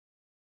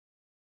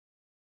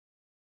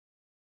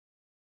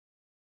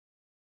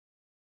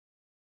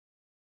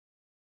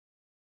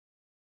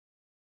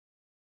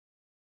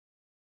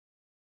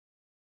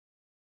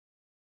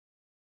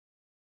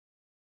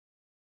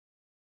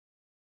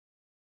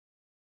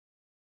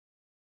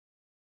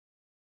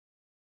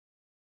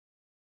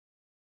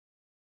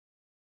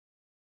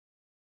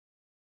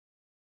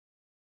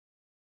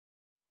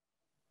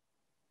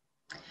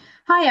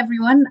Hi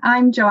everyone,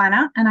 I'm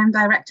Joanna and I'm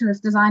Director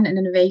of Design and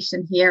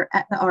Innovation here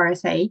at the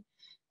RSA.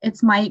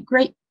 It's my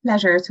great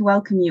pleasure to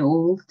welcome you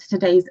all to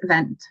today's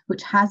event,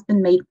 which has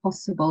been made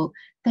possible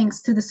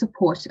thanks to the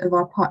support of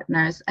our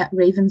partners at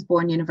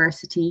Ravensbourne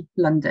University,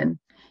 London.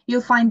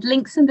 You'll find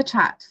links in the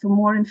chat for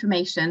more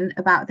information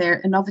about their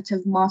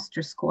innovative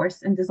master's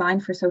course in Design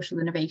for Social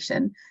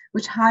Innovation,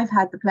 which I've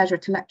had the pleasure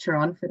to lecture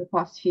on for the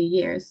past few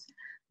years.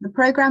 The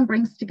programme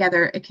brings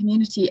together a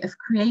community of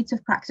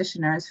creative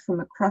practitioners from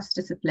across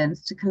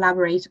disciplines to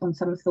collaborate on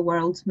some of the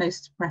world's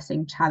most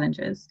pressing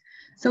challenges.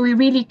 So we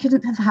really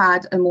couldn't have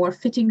had a more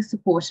fitting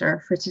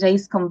supporter for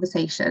today's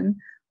conversation,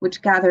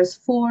 which gathers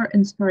four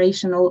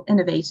inspirational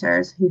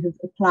innovators who have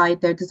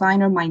applied their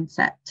designer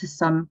mindset to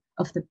some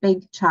of the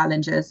big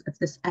challenges of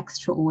this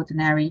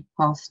extraordinary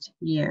past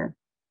year.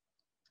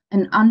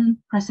 An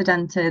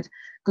unprecedented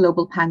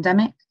global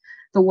pandemic,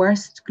 the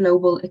worst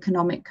global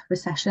economic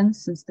recession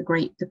since the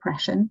Great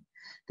Depression,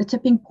 the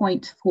tipping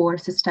point for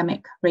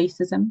systemic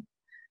racism,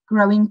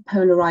 growing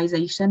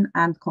polarisation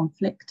and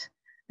conflict,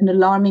 an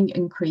alarming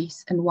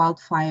increase in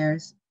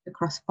wildfires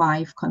across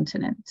 5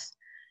 continents.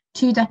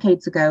 2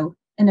 decades ago,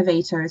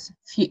 innovators,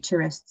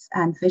 futurists,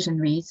 and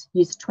visionaries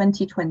used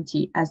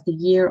 2020 as the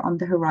year on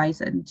the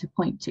horizon to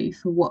point to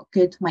for what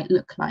good might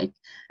look like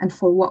and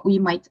for what we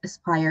might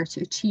aspire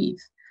to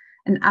achieve.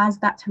 And as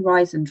that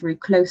horizon drew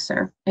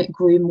closer, it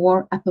grew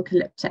more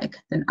apocalyptic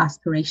than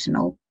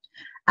aspirational.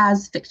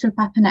 As Victor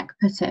Papanek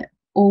put it,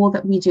 all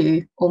that we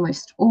do,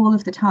 almost all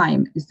of the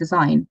time, is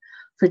design,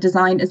 for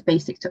design is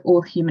basic to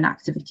all human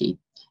activity.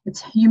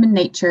 It's human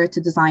nature to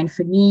design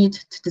for need,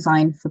 to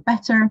design for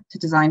better, to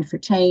design for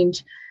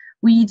change.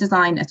 We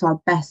design at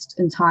our best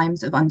in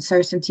times of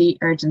uncertainty,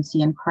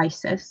 urgency, and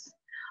crisis.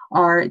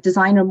 Our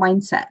designer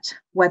mindset,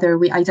 whether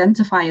we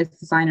identify as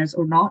designers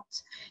or not,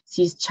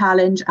 sees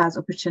challenge as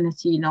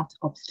opportunity, not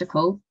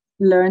obstacle,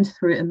 learned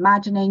through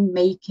imagining,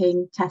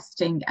 making,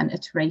 testing, and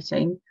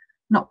iterating,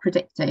 not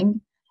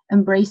predicting,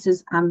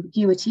 embraces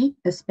ambiguity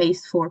as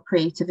space for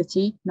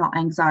creativity, not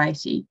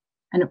anxiety,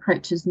 and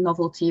approaches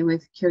novelty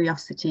with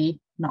curiosity,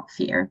 not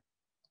fear.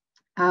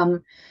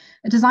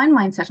 A design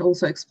mindset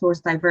also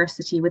explores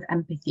diversity with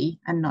empathy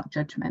and not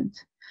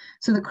judgment.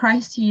 So the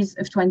crises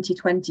of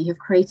 2020 have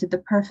created the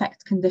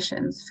perfect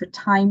conditions for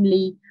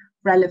timely,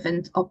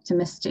 relevant,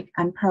 optimistic,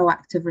 and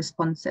proactive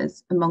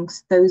responses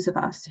amongst those of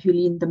us who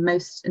lean the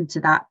most into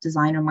that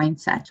designer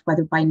mindset,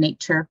 whether by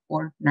nature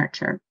or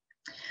nurture.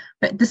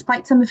 But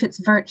despite some of its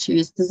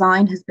virtues,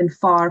 design has been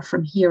far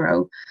from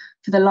hero.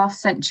 For the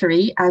last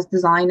century, as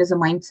design as a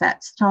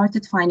mindset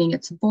started finding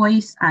its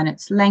voice and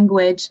its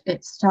language,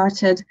 it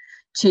started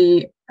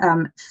to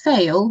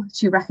fail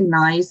to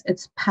recognize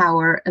its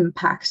power,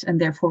 impact, and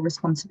therefore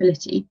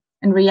responsibility.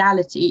 In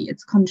reality,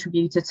 it's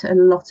contributed to a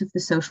lot of the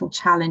social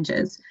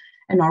challenges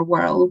in our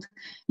world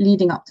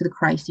leading up to the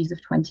crises of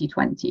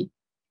 2020.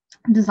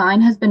 Design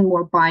has been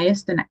more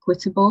biased and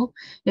equitable.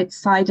 It's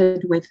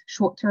sided with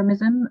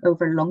short-termism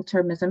over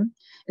long-termism.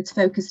 It's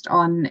focused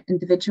on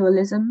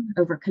individualism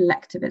over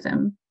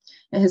collectivism.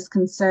 It has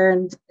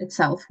concerned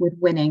itself with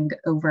winning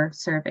over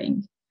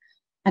serving.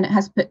 And it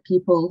has put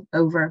people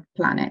over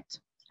planet.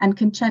 And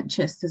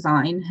conscientious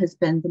design has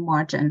been the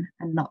margin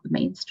and not the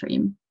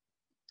mainstream.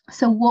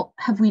 So what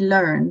have we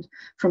learned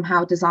from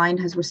how design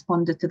has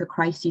responded to the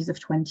crises of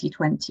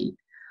 2020?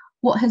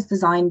 What has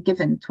design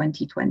given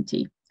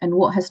 2020? And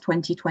what has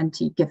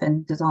 2020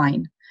 given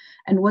design?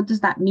 And what does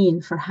that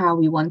mean for how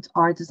we want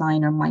our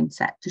designer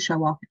mindset to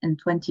show up in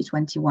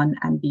 2021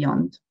 and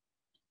beyond?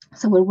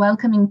 So we're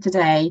welcoming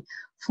today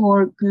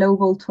 4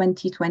 global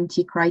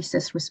 2020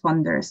 crisis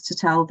responders to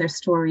tell their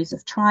stories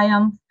of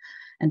triumph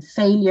and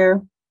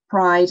failure,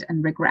 pride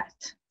and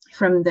regret.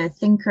 From the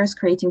thinkers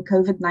creating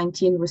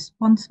COVID-19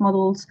 response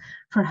models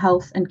for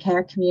health and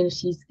care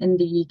communities in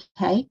the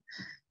UK,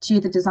 to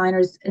the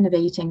designers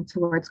innovating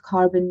towards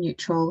carbon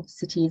neutral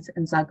cities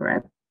in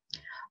Zagreb.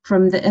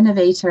 From the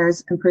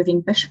innovators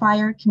improving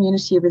bushfire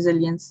community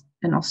resilience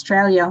in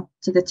Australia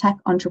to the tech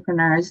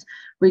entrepreneurs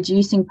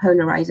reducing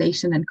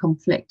polarization and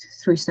conflict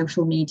through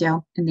social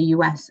media in the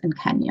US and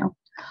Kenya.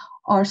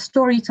 Our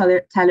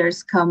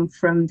storytellers come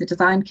from the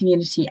design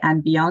community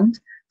and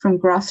beyond, from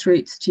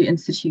grassroots to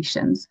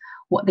institutions.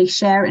 What they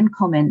share in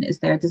common is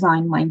their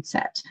design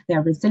mindset,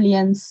 their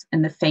resilience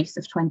in the face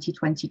of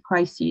 2020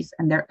 crises,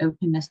 and their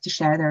openness to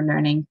share their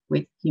learning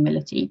with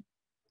humility.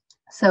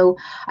 So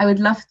I would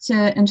love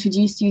to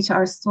introduce you to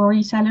our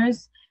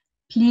storytellers.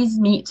 Please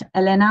meet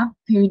Elena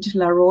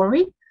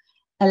Puig-Larori.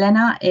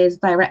 Elena is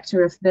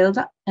director of Build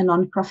Up, a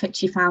nonprofit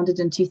she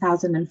founded in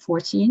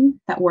 2014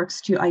 that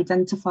works to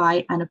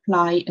identify and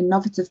apply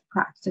innovative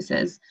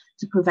practices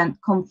to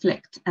prevent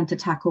conflict and to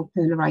tackle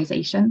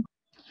polarization.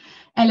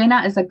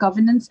 Elena is a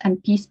governance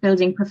and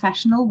peace-building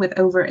professional with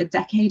over a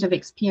decade of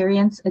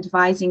experience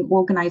advising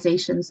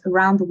organizations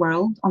around the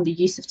world on the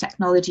use of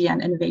technology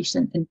and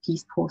innovation in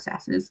peace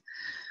processes.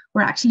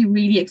 We're actually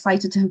really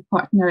excited to have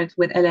partnered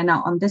with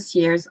Elena on this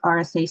year's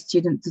RSA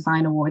Student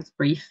Design Awards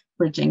brief,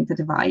 Bridging the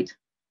Divide.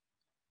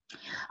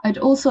 I'd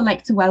also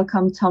like to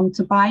welcome Tom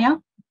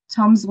Tobaya.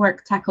 Tom's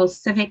work tackles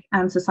civic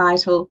and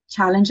societal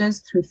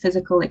challenges through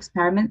physical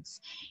experiments.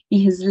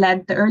 He has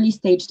led the early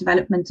stage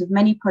development of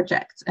many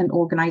projects and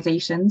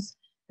organisations,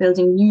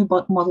 building new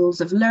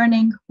models of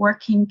learning,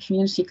 working,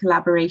 community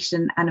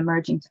collaboration, and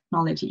emerging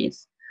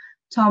technologies.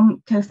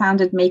 Tom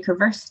co-founded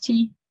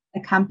Makerversity, a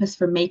campus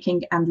for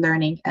making and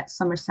learning at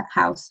Somerset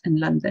House in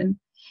London.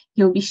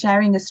 He'll be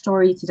sharing a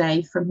story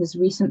today from his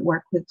recent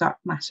work with Dark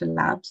Matter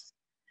Labs.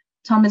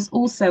 Tom is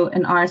also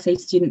an RSA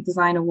Student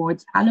Design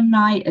Awards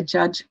alumni, a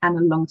judge, and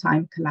a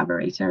longtime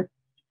collaborator.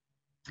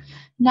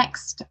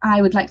 Next,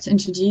 I would like to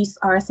introduce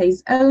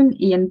RSA's own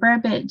Ian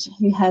Burbidge,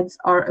 who heads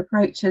our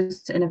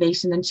approaches to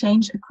innovation and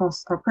change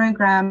across our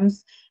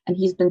programmes, and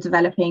he's been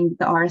developing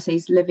the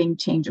RSA's Living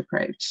Change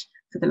approach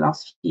for the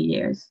last few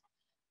years.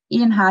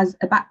 Ian has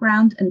a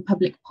background in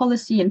public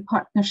policy and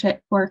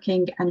partnership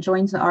working and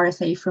joins the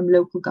RSA from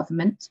local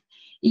government.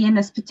 Ian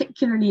is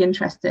particularly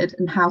interested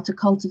in how to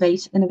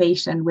cultivate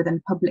innovation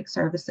within public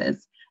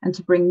services and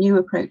to bring new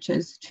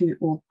approaches to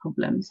old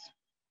problems.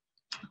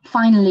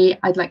 Finally,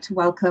 I'd like to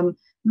welcome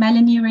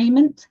Melanie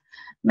Raymond.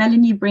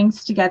 Melanie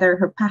brings together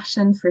her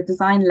passion for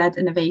design-led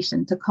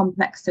innovation to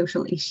complex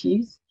social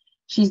issues.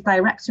 She's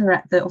director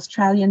at the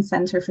Australian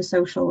Centre for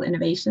Social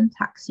Innovation,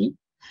 TAXI,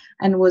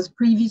 and was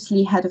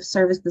previously head of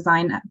service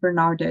design at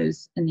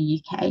Barnardo's in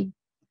the UK.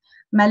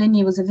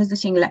 Melanie was a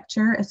visiting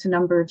lecturer at a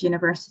number of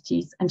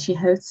universities, and she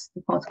hosts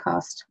the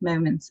podcast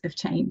Moments of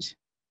Change.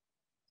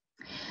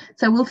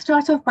 So we'll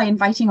start off by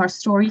inviting our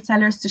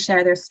storytellers to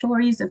share their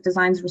stories of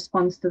design's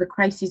response to the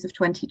crises of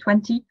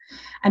 2020,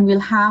 and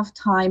we'll have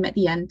time at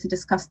the end to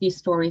discuss these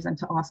stories and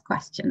to ask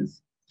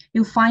questions.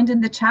 You'll find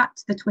in the chat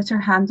the Twitter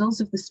handles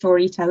of the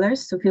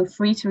storytellers, so feel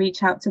free to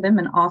reach out to them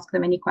and ask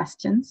them any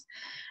questions.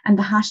 And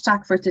the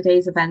hashtag for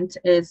today's event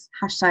is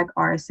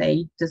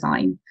 #RSA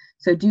Design.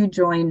 So do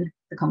join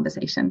the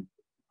conversation.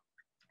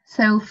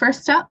 So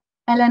first up,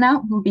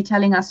 Elena will be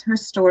telling us her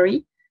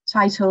story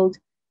titled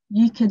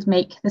 "You Could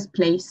Make This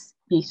Place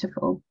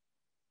Beautiful."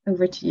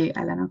 Over to you,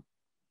 Elena.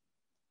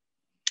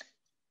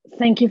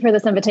 Thank you for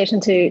this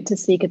invitation to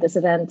speak at this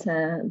event,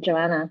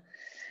 Joanna.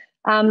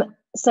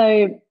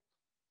 So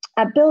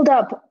at Build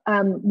Up,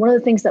 one of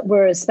the things that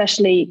we're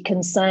especially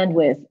concerned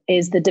with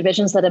is the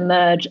divisions that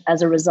emerge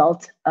as a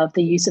result of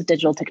the use of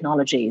digital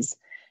technologies.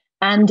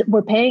 And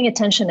we're paying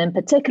attention in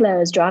particular,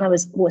 as Joanna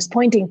was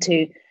pointing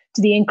to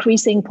the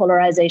increasing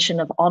polarization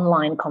of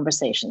online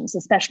conversations,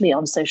 especially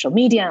on social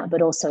media,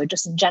 but also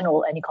just in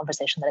general, any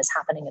conversation that is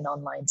happening in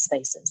online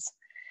spaces.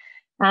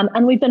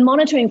 And we've been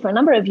monitoring for a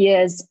number of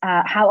years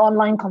how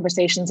online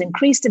conversations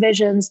increase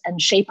divisions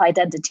and shape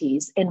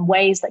identities in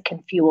ways that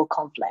can fuel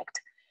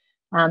conflict.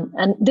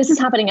 And this is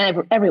happening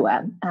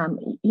everywhere.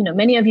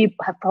 Many of you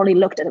have probably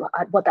looked at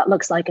what that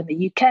looks like in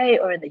the UK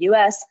or in the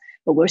US,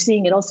 but we're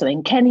seeing it also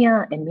in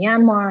Kenya, in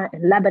Myanmar,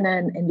 in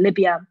Lebanon, in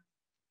Libya.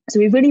 So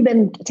we've really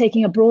been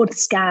taking a broad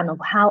scan of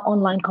how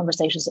online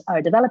conversations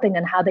are developing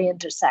and how they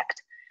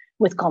intersect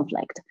with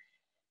conflict.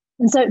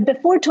 And so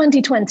before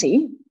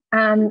 2020,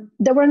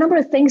 there were a number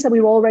of things that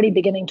we were already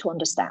beginning to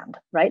understand,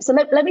 right? So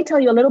let me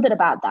tell you a little bit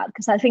about that,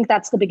 because I think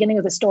that's the beginning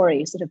of the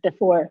story, sort of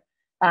before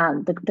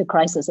the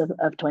crisis of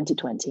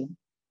 2020.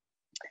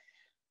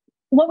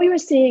 What we were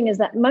seeing is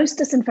that most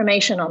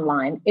disinformation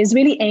online is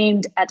really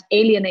aimed at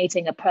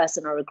alienating a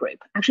person or a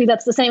group. Actually,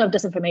 that's the same of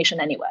disinformation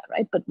anywhere,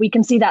 right? But we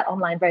can see that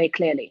online very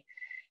clearly.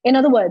 In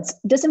other words,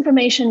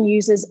 disinformation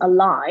uses a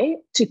lie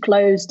to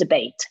close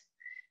debate,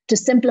 to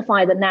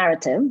simplify the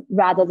narrative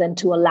rather than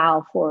to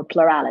allow for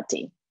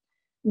plurality.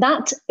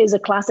 That is a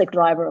classic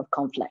driver of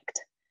conflict.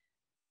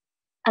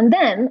 And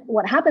then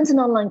what happens in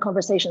online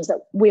conversations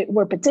that we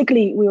were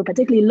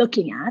particularly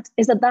looking at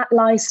is that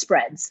lie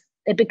spreads.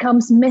 It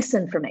becomes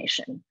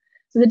misinformation.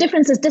 So the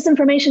difference is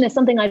disinformation is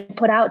something I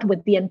put out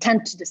with the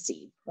intent to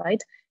deceive,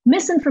 right?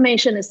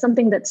 Misinformation is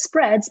something that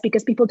spreads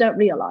because people don't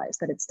realize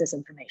that it's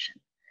disinformation.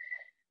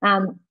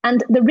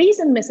 And the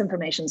reason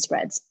misinformation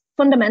spreads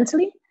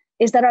fundamentally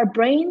is that our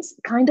brains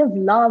kind of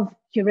love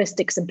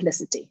heuristic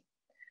simplicity.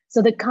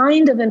 So the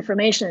kind of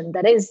information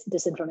that is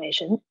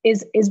disinformation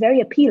is very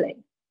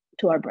appealing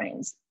to our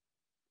brains.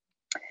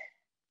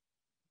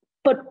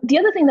 But the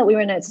other thing that we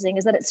were noticing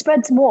is that it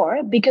spreads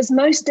more because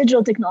most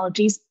digital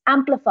technologies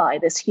amplify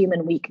this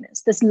human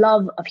weakness, this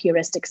love of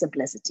heuristic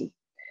simplicity.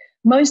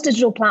 Most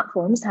digital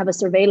platforms have a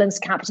surveillance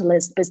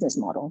capitalist business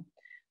model.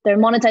 Their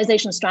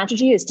monetization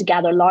strategy is to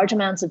gather large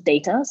amounts of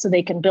data so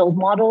they can build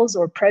models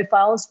or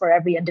profiles for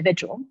every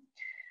individual.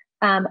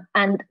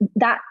 And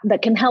that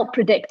can help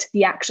predict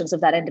the actions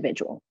of that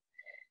individual.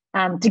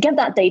 To get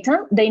that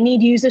data, they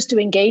need users to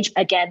engage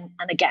again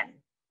and again.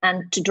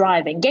 And to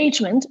drive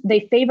engagement,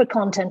 they favor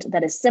content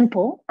that is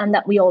simple and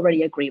that we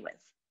already agree with.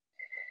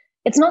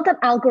 It's not that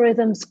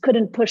algorithms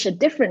couldn't push a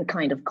different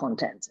kind of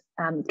content.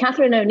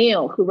 Catherine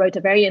O'Neill, who wrote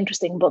a very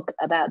interesting book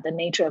about the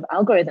nature of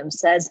algorithms,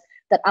 says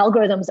that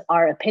algorithms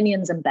are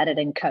opinions embedded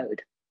in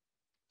code.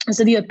 And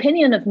so the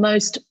opinion of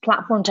most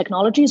platform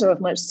technologies or of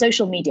most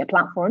social media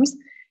platforms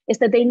is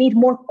that they need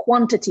more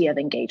quantity of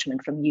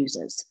engagement from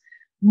users,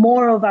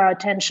 more of our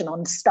attention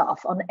on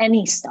stuff, on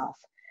any stuff,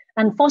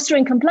 And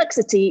fostering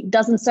complexity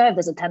doesn't serve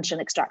this attention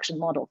extraction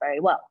model very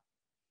well.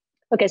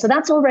 Okay, so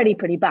that's already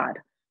pretty bad.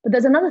 But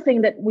there's another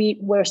thing that we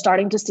were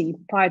starting to see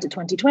prior to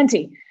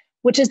 2020,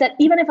 which is that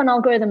even if an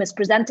algorithm is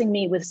presenting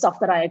me with stuff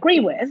that I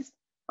agree with,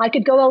 I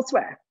could go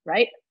elsewhere,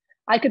 right?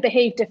 I could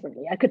behave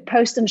differently. I could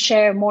post and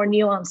share more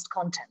nuanced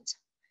content.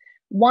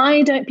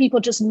 Why don't people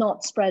just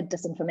not spread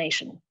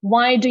disinformation?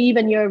 Why do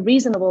even your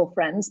reasonable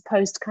friends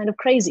post kind of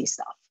crazy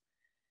stuff?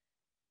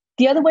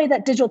 The other way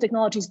that digital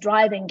technologies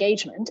drive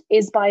engagement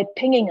is by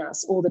pinging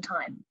us all the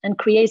time and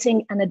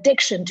creating an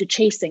addiction to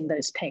chasing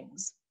those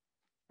pings.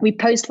 We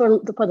post for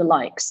the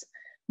likes.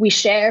 We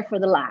share for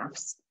the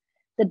laughs.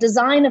 The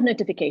design of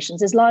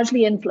notifications is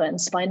largely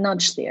influenced by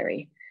nudge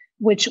theory,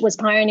 which was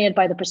pioneered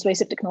by the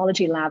Persuasive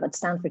Technology Lab at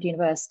Stanford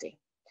University.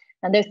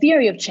 And their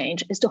theory of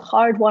change is to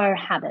hardwire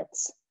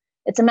habits.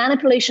 It's a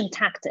manipulation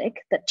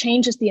tactic that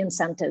changes the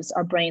incentives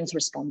our brains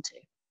respond to.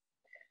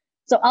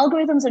 So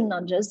algorithms and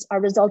nudges are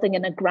resulting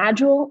in a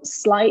gradual,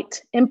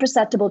 slight,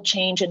 imperceptible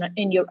change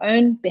in your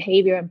own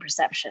behavior and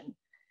perception.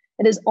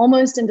 It is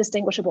almost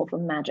indistinguishable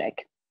from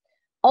magic.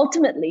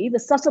 Ultimately, the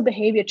subtle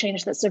behavior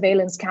change that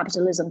surveillance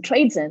capitalism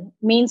trades in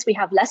means we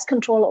have less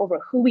control over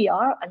who we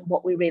are and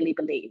what we really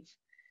believe.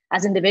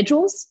 As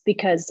individuals,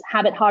 because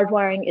habit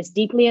hardwiring is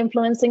deeply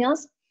influencing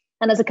us,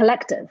 and as a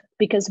collective,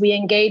 because we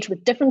engage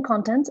with different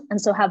content and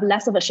so have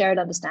less of a shared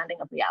understanding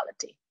of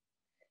reality.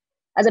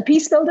 As a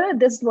peace builder,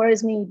 this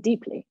worries me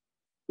deeply,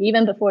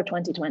 even before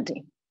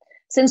 2020.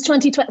 Since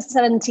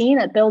 2017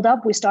 at Build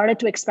Up, we started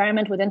to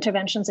experiment with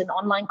interventions in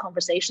online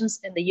conversations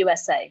in the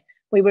USA,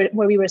 where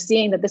we were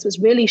seeing that this was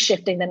really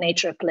shifting the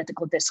nature of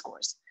political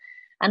discourse.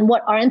 And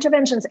what our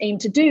interventions aim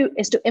to do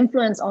is to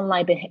influence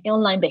online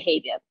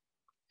behavior.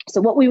 So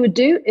what we would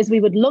do is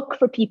we would look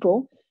for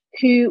people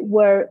who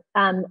were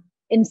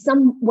in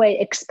some way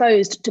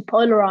exposed to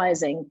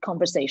polarizing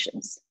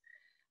conversations.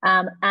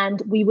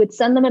 And we would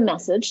send them a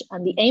message,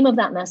 and the aim of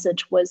that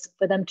message was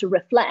for them to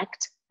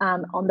reflect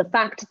on the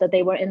fact that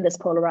they were in this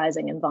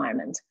polarizing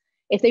environment.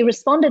 If they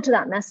responded to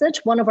that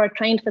message, one of our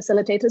trained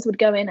facilitators would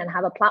go in and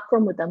have a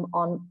platform with them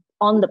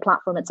on the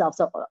platform itself.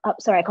 So,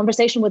 a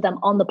conversation with them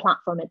on the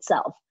platform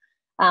itself.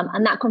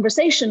 And that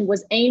conversation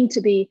was aimed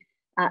to be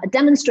a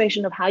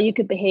demonstration of how you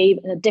could behave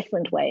in a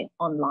different way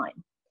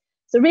online.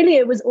 So really,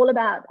 it was all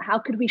about how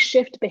could we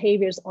shift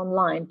behaviors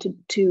online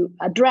to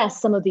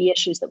address some of the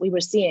issues that we were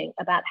seeing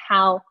about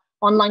how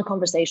online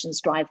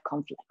conversations drive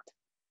conflict.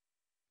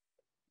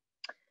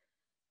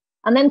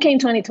 And then came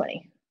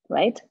 2020,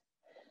 right?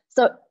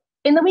 So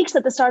in the weeks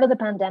at the start of the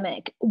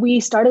pandemic, we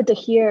started to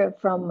hear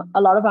from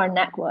a lot of our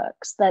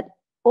networks that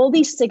all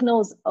these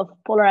signals of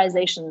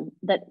polarization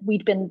that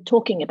we'd been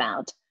talking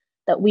about,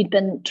 that we'd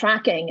been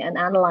tracking and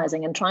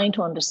analyzing and trying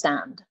to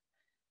understand,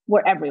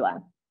 were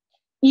everywhere.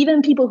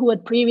 Even people who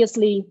had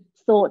previously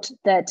thought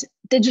that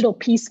digital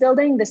peace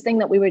building, this thing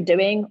that we were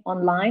doing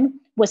online,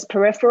 was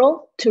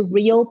peripheral to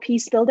real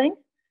peace building,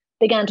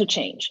 began to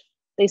change.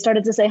 They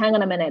started to say, hang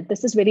on a minute,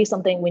 this is really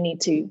something we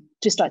need to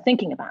start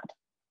thinking about.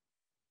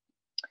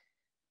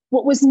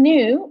 What was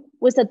new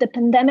was that the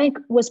pandemic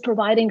was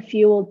providing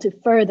fuel to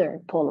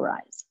further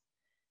polarize.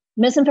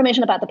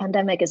 Misinformation about the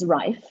pandemic is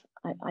rife.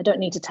 I don't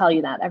need to tell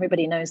you that,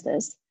 everybody knows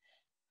this.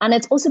 And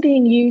it's also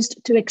being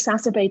used to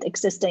exacerbate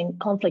existing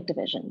conflict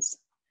divisions.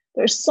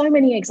 There are so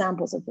many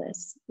examples of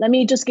this. Let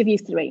me just give you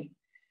three.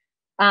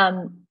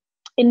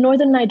 In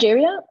northern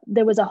Nigeria,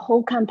 there was a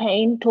whole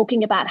campaign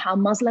talking about how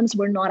Muslims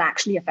were not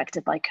actually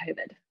affected by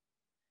COVID.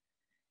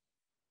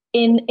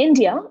 In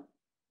India,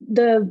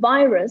 the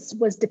virus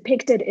was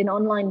depicted in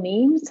online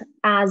memes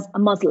as a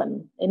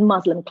Muslim, in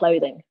Muslim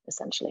clothing,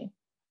 essentially.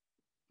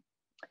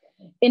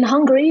 In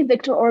Hungary,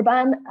 Viktor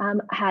Orban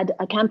had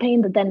a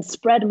campaign that then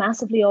spread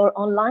massively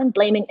online,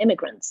 blaming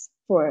immigrants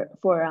for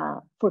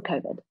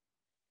COVID.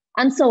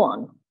 And so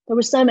on. There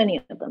were so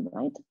many of them,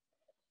 right?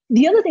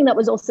 The other thing that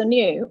was also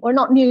new, or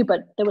not new,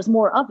 but there was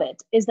more of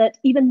it, is that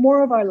even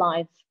more of our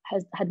life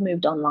had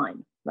moved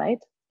online, right?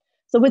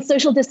 So with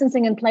social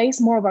distancing in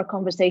place, more of our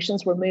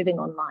conversations were moving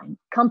online.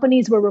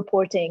 Companies were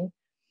reporting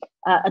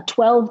a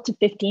 12 to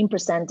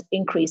 15%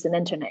 increase in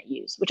internet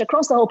use, which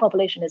across the whole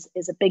population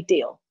is a big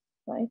deal,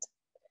 right?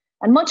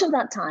 And much of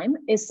that time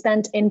is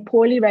spent in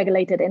poorly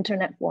regulated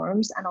internet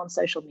forums and on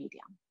social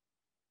media.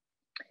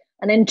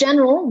 And in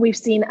general, we've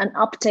seen an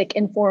uptick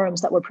in forums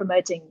that were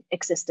promoting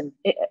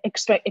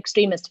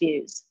extremist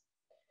views.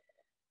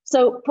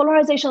 So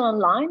polarization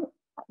online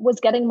was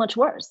getting much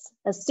worse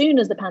as soon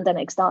as the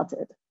pandemic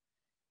started,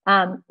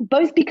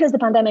 both because the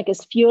pandemic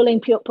is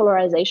fueling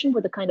polarization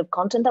with the kind of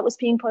content that was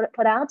being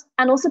put out,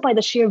 and also by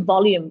the sheer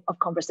volume of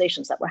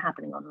conversations that were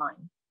happening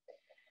online.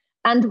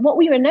 And what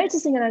we were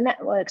noticing in our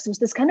networks was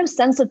this kind of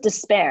sense of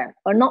despair,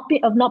 or not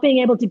being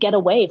able to get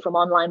away from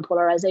online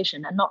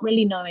polarization and not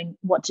really knowing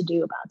what to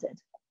do about it.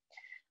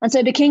 And so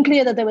it became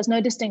clear that there was no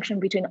distinction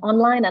between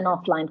online and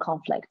offline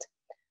conflict.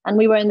 And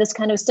we were in this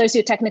kind of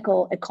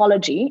socio-technical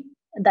ecology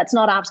that's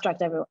not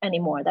abstract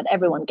anymore, that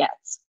everyone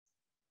gets.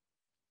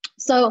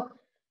 So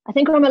I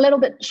think I'm a little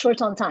bit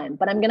short on time,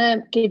 but I'm going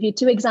to give you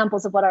two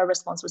examples of what our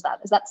response was.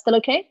 Is that still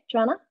okay,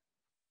 Joanna?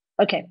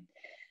 Okay.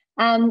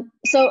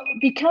 So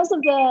because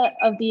of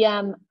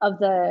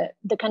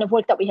the kind of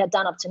work that we had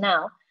done up to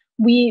now,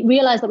 we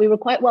realized that we were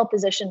quite well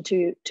positioned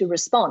to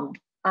respond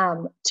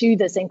to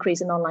this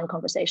increase in online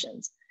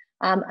conversations.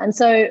 And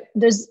so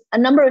there's a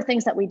number of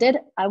things that we did.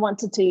 I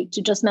wanted to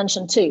just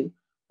mention two.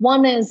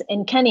 One is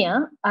in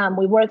Kenya,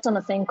 we worked on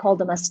a thing called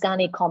the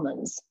Maskani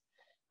Commons.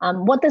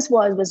 What this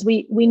was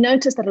we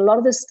noticed that a lot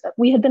of this,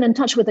 we had been in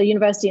touch with a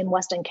university in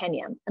Western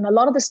Kenya, and a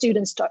lot of the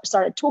students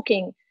started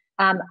talking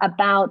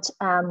about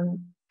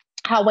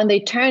how when they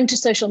turned to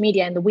social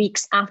media in the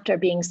weeks after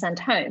being sent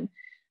home,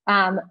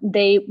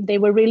 they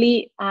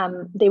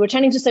were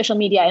turning to social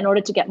media in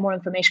order to get more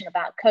information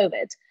about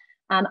COVID.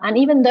 And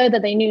even though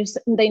that they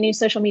knew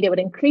social media would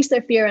increase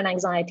their fear and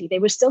anxiety, they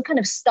were still kind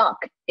of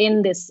stuck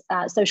in this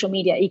social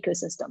media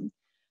ecosystem.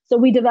 So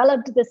we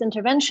developed this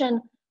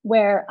intervention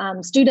where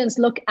students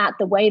look at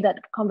the way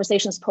that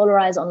conversations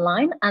polarize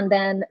online, and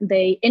then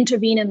they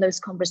intervene in those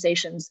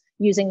conversations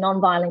using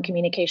nonviolent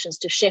communications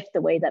to shift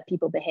the way that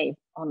people behave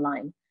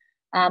online.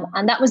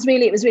 And it was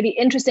really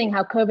interesting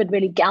how COVID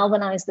really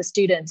galvanized the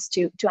students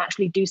to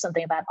actually do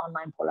something about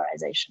online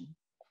polarization.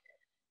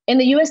 In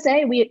the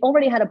USA, we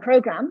already had a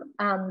program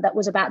that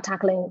was about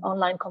tackling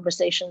online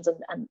conversations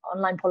and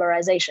online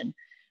polarization.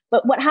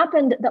 But what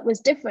happened that was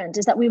different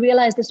is that we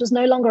realized this was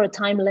no longer a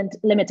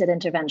time-limited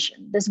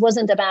intervention. This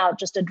wasn't about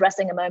just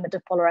addressing a moment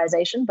of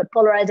polarization, but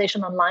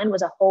polarization online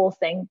was a whole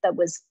thing that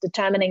was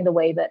determining the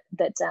way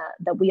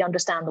that we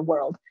understand the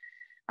world.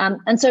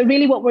 And so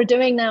really what we're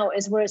doing now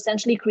is we're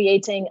essentially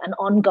creating an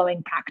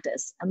ongoing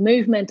practice, a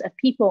movement of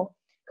people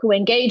who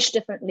engage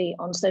differently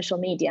on social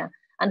media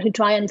and who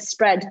try and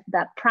spread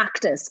that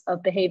practice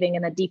of behaving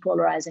in a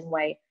depolarizing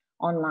way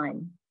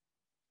online.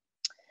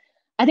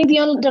 I think the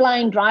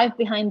underlying drive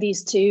behind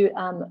these two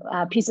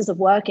pieces of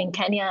work in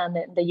Kenya and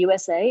the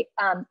USA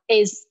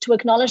is to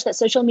acknowledge that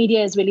social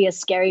media is really a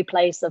scary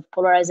place of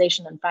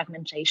polarization and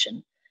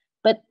fragmentation,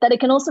 but that it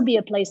can also be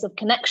a place of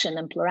connection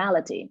and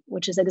plurality,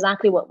 which is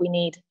exactly what we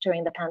need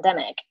during the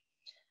pandemic.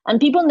 And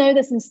people know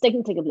this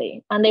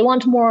instinctively, and they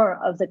want more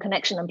of the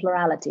connection and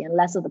plurality and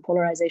less of the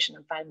polarization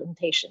and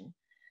fragmentation.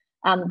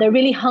 They're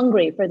really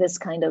hungry for this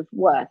kind of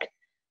work.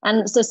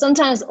 And so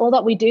sometimes all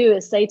that we do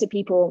is say to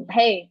people,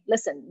 hey,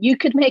 listen, you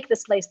could make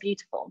this place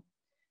beautiful.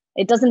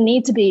 It doesn't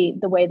need to be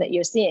the way that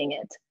you're seeing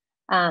it.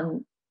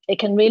 It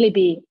can really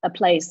be a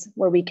place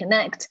where we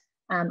connect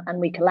and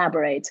we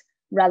collaborate,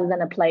 rather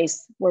than a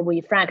place where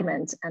we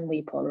fragment and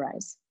we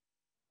polarize.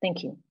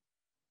 Thank you.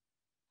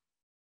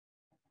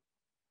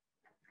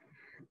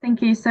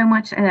 Thank you so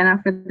much, Elena,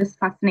 for this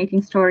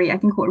fascinating story. I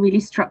think what really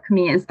struck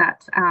me is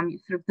that you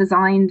sort of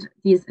designed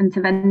these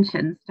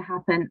interventions to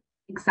happen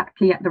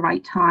exactly at the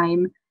right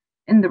time,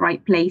 in the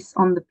right place,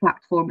 on the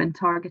platform, and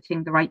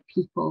targeting the right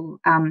people,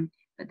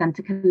 but then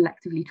to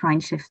collectively try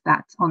and shift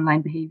that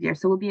online behavior.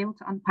 So we'll be able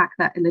to unpack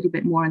that a little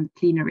bit more in the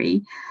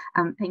plenary.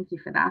 Thank you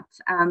for that.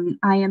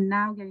 I am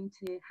now going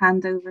to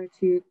hand over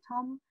to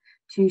Tom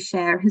to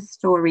share his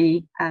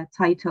story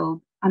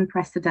titled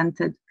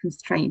Unprecedented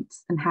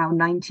Constraints and How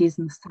 90s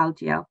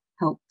Nostalgia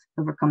Helped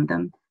Overcome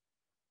Them.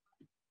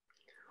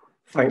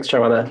 Thanks,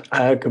 Joanna.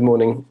 Good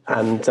morning,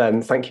 and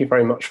thank you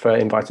very much for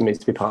inviting me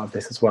to be part of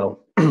this as well.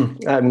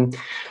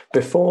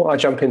 Before I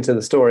jump into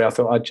the story, I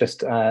thought I'd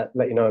just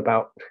let you know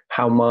about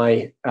how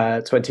my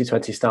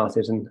 2020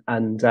 started,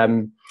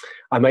 and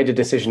I made a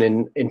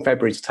decision in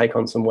February to take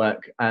on some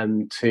work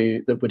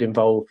that would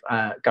involve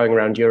going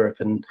around Europe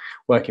and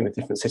working with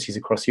different cities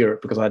across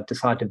Europe, because I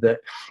decided that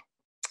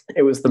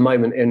it was the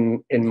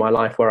moment in my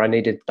life where I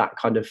needed that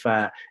kind of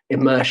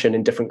immersion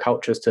in different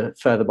cultures to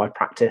further my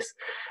practice.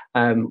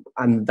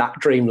 And that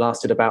dream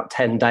lasted about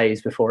 10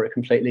 days before it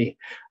completely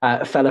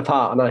fell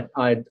apart. And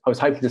I was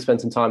hoping to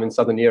spend some time in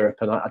Southern Europe,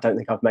 and I don't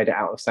think I've made it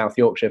out of South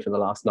Yorkshire for the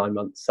last 9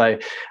 months. So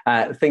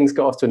things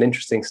got off to an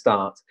interesting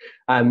start.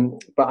 But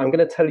I'm going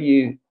to tell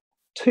you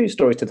two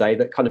stories today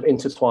that kind of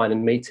intertwine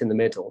and meet in the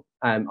middle.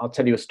 I'll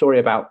tell you a story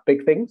about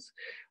big things,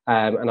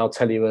 and I'll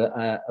tell you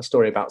a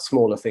story about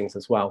smaller things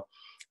as well.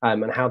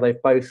 And how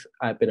they've both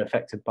been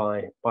affected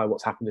by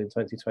what's happened in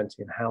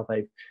 2020 and how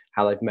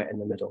they've met in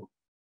the middle.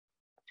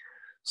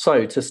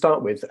 So to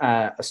start with,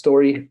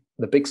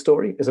 the big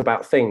story is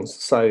about things.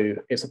 So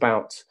it's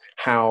about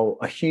how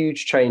a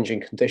huge change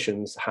in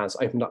conditions has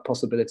opened up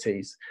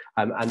possibilities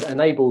and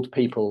enabled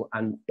people,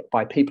 and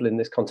by people in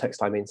this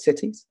context I mean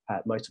cities,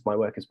 most of my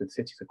work is with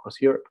cities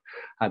across Europe,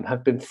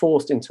 have been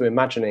forced into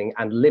imagining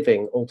and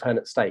living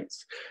alternate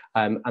states.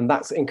 And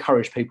that's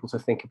encouraged people to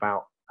think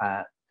about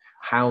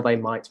how they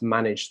might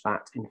manage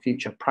that in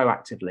future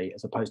proactively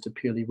as opposed to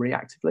purely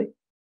reactively.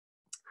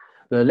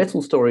 The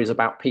little story is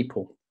about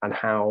people and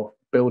how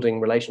building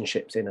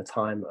relationships in a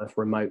time of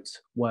remote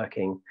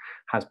working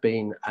has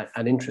been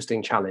an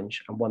interesting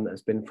challenge, and one that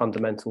has been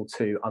fundamental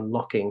to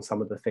unlocking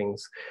some of the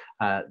things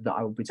that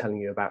I will be telling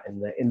you about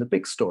in the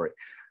big story.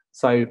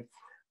 So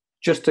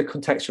just to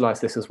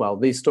contextualize this as well,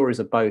 these stories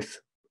are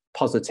both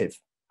positive.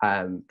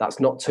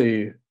 That's not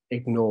to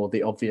ignore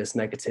the obvious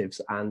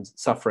negatives and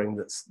suffering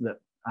that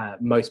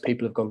most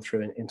people have gone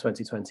through in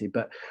 2020.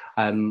 But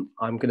I'm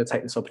going to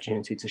take this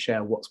opportunity to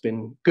share what's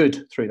been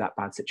good through that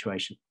bad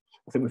situation.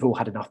 I think we've all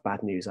had enough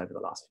bad news over the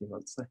last few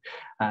months,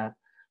 so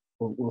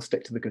we'll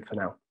stick to the good for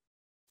now.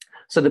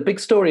 So the big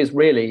story is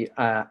really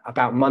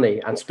about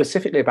money, and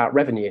specifically about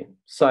revenue.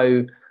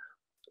 So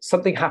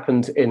something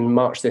happened in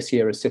March this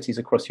year as cities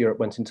across Europe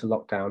went into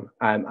lockdown,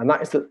 and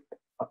that is that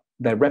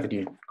their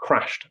revenue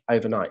crashed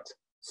overnight.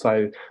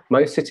 So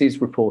most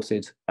cities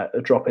reported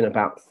a drop in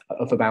about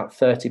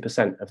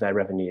 30% of their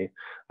revenue,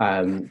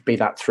 be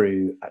that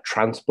through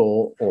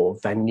transport or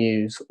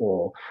venues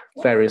or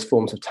various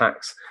forms of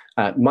tax.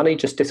 Money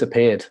just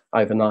disappeared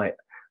overnight.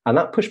 And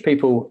that pushed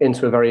people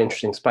into a very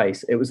interesting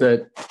space. It was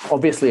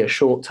obviously a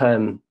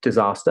short-term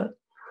disaster,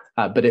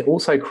 but it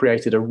also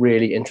created a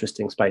really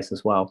interesting space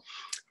as well.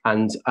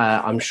 And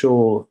I'm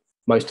sure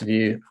most of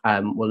you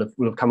will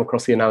have come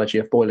across the analogy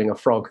of boiling a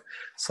frog.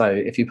 So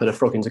if you put a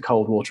frog into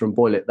cold water and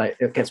boil it,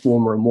 it gets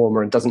warmer and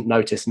warmer and doesn't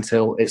notice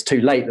until it's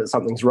too late that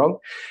something's wrong.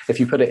 If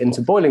you put it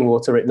into boiling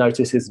water, it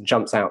notices and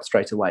jumps out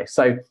straight away.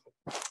 So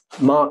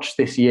March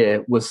this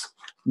year was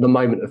the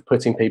moment of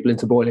putting people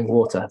into boiling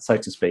water, so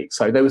to speak.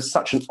 So there was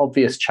such an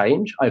obvious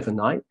change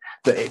overnight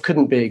that it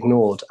couldn't be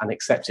ignored and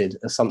accepted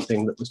as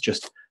something that was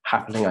just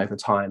happening over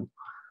time.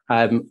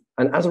 And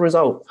as a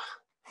result,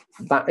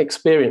 that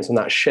experience and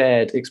that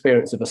shared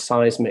experience of a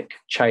seismic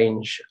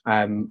change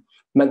meant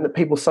that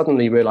people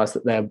suddenly realized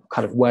that their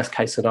kind of worst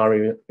case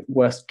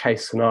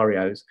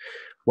scenarios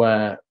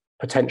were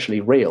potentially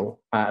real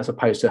as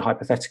opposed to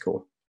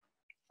hypothetical.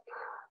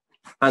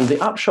 And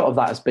the upshot of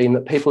that has been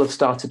that people have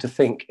started to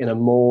think in a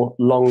more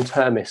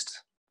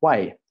long-termist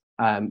way,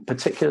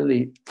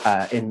 particularly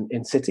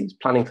in cities,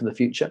 planning for the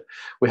future.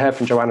 We heard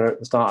from Joanna at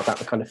the start about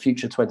the kind of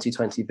future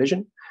 2020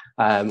 vision.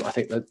 I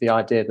think that the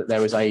idea that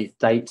there is a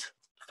date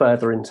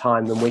further in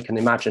time than we can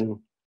imagine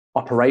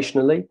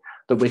operationally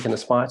that we can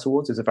aspire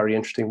towards is a very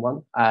interesting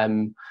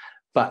one.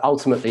 But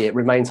ultimately, it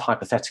remains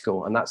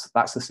hypothetical, and that's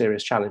the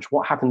serious challenge.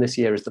 What happened this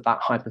year is that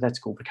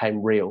hypothetical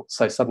became real.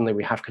 So suddenly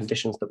we have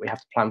conditions that we have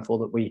to plan for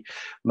that we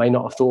may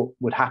not have thought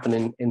would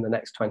happen in the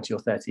next 20 or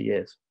 30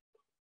 years.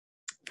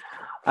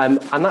 And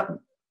that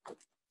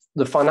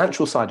the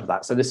financial side of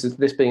that, so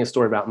this being a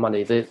story about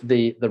money,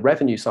 the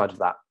revenue side of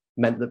that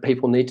meant that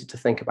people needed to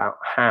think about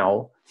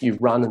how you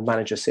run and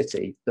manage a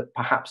city that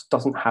perhaps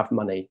doesn't have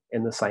money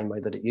in the same way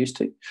that it used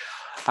to.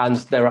 And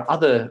there are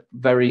other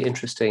very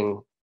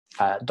interesting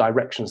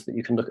directions that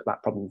you can look at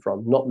that problem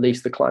from, not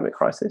least the climate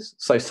crisis.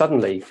 So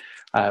suddenly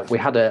we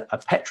had a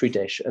petri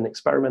dish, an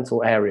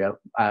experimental area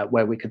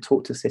where we could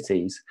talk to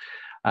cities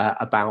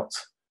about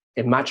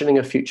imagining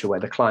a future where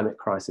the climate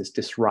crisis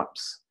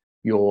disrupts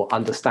your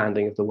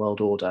understanding of the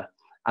world order.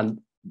 And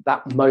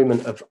that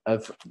moment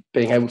of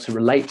being able to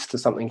relate to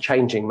something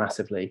changing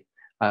massively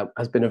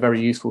has been a very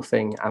useful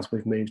thing as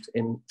we've moved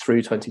in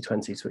through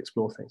 2020 to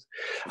explore things.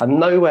 And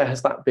nowhere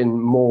has that been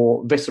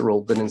more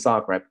visceral than in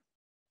Zagreb.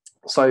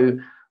 So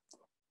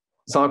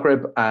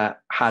Zagreb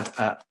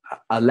had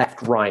a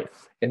left-right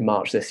in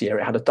March this year.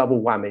 It had a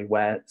double whammy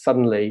where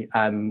suddenly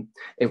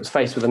it was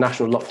faced with a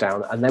national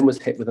lockdown and then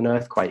was hit with an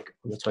earthquake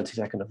on the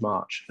 22nd of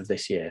March of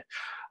this year.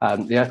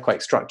 The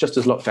earthquake struck just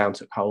as lockdown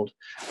took hold.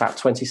 About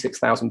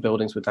 26,000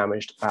 buildings were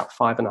damaged. About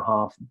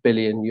 5.5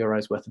 billion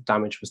euros worth of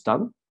damage was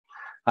done.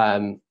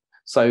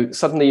 So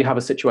suddenly you have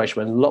a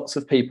situation where lots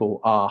of people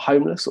are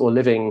homeless or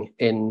living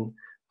in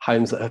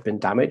homes that have been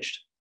damaged.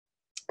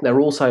 They're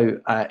also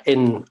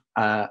in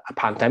a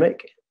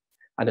pandemic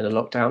and in a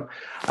lockdown.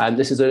 And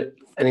this is an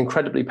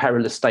incredibly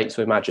perilous state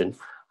to imagine.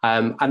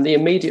 And the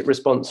immediate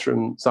response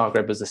from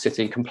Zagreb as a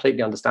city,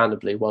 completely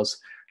understandably, was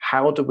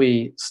how do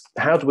we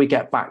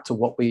get back to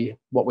what we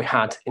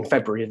had in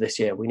February of this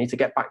year? We need to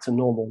get back to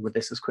normal with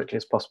this as quickly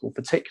as possible,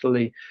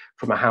 particularly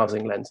from a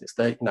housing lens. It's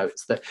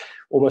the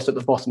almost at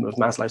the bottom of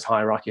Maslow's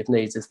hierarchy of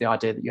needs is the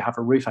idea that you have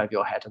a roof over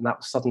your head, and that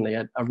was suddenly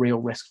a real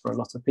risk for a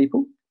lot of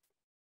people.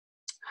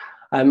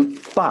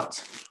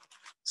 But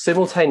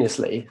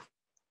simultaneously,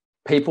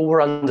 people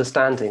were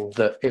understanding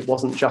that it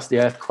wasn't just the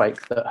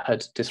earthquake that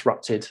had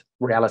disrupted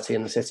reality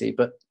in the city,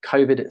 but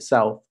COVID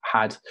itself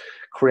had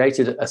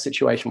created a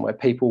situation where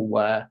people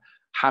were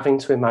having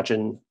to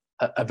imagine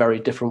a very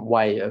different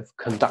way of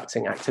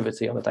conducting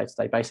activity on a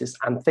day-to-day basis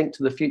and think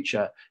to the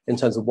future in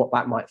terms of what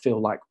that might feel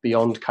like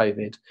beyond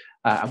COVID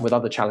and with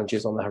other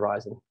challenges on the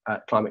horizon,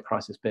 climate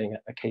crisis being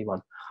a key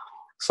one.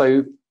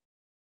 So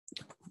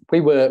we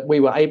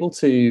were able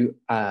to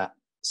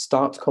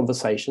start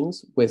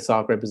conversations with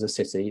Zagreb as a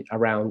city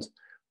around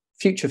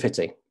future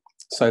fitting.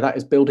 So that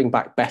is building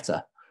back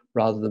better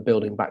rather than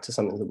building back to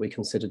something that we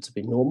considered to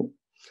be normal.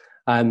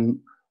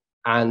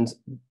 And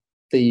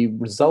the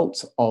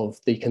result of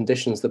the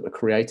conditions that were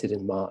created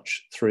in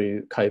March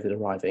through COVID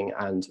arriving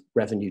and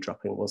revenue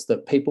dropping was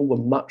that people were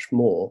much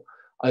more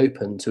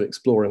open to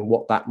exploring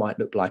what that might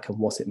look like and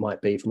what it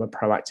might be from a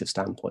proactive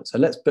standpoint. So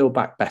let's build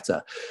back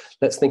better.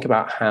 Let's think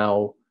about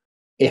how,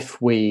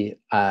 if we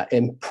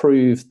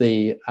improve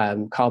the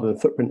carbon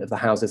footprint of the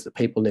houses that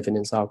people live in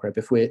Zagreb,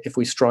 if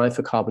we strive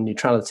for carbon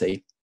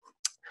neutrality,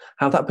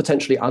 how that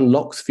potentially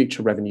unlocks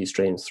future revenue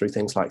streams through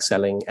things like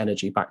selling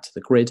energy back to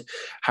the grid,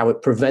 how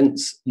it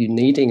prevents you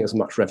needing as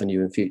much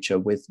revenue in future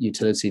with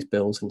utilities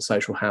bills and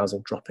social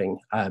housing dropping,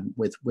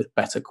 with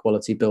better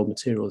quality build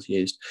materials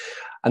used.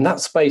 And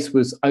that space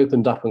was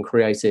opened up and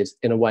created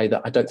in a way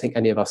that I don't think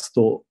any of us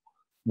thought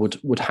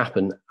would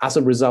happen as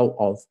a result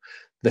of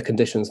the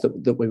conditions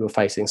that we were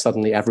facing.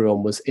 Suddenly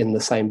everyone was in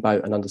the same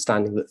boat and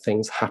understanding that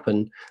things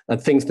happen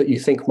and things that you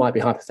think might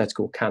be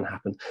hypothetical can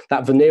happen.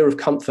 That veneer of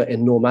comfort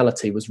in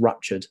normality was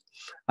ruptured,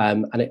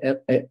 and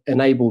it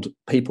enabled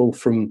people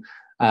from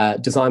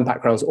design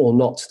backgrounds or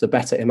not to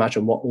better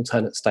imagine what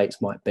alternate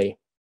states might be.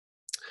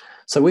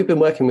 So we've been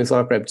working with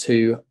Zagreb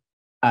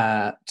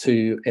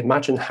to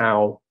imagine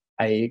how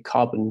a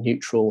carbon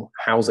neutral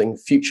housing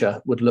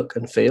future would look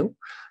and feel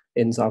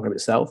in Zagreb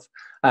itself.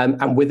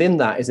 And within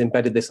that is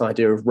embedded this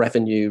idea of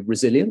revenue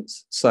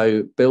resilience.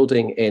 So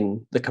building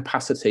in the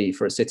capacity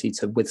for a city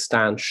to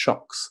withstand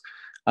shocks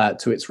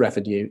to its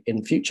revenue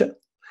in future.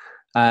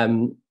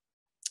 There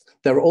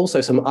are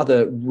also some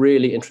other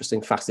really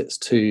interesting facets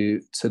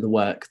to the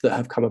work that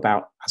have come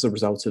about as a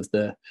result of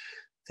the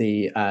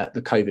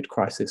COVID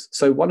crisis.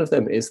 So one of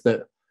them is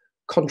that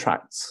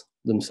contracts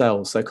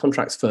themselves, so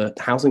contracts for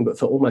housing, but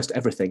for almost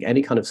everything,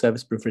 any kind of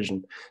service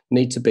provision,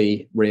 need to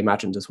be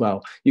reimagined as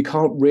well. You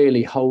can't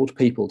really hold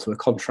people to a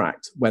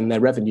contract when their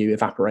revenue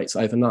evaporates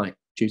overnight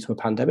due to a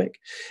pandemic.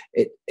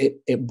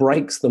 It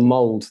breaks the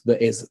mold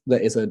that is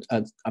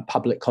a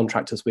public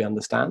contract as we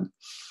understand.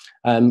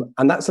 And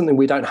that's something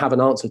we don't have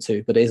an answer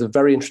to, but it is a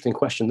very interesting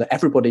question that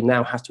everybody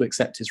now has to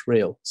accept is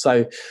real.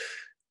 So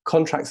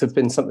contracts have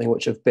been something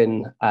which have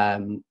been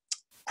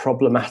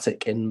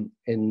problematic in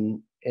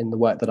the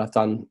work that I've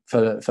done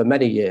for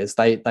many years.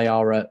 They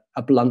are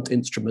a blunt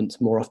instrument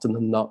more often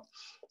than not.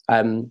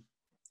 And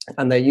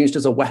they're used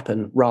as a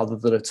weapon rather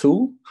than a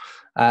tool.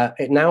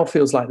 It now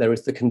feels like there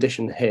is the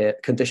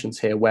conditions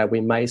here where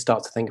we may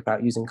start to think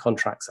about using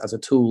contracts as a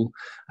tool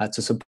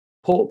to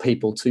support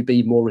people to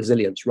be more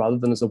resilient rather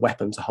than as a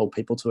weapon to hold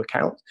people to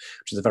account,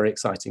 which is a very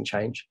exciting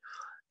change.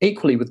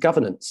 Equally with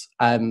governance,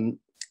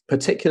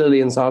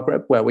 particularly in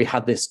Zagreb, where we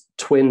had this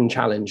twin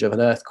challenge of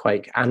an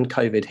earthquake and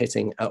COVID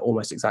hitting at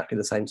almost exactly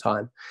the same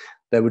time,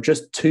 there were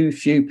just too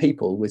few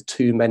people with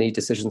too many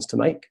decisions to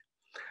make.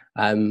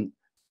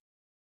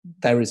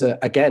 There is,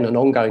 again, an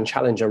ongoing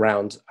challenge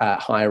around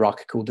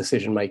hierarchical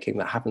decision-making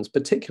that happens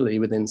particularly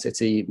within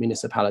city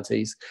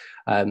municipalities,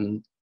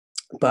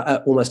 but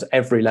at almost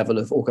every level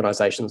of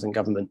organisations and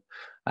government.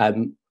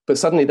 But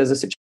suddenly there's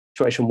a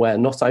situation where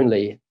not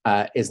only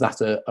is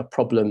that a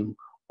problem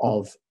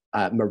of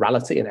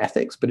morality and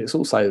ethics, but it's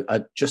also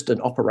just an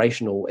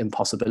operational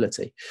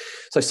impossibility.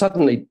 So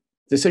suddenly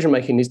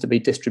decision-making needs to be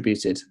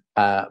distributed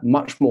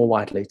much more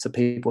widely to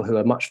people who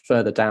are much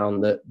further down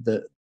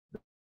the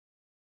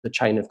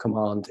chain of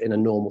command in a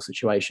normal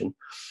situation.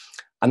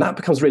 And that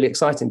becomes really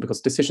exciting because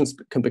decisions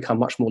can become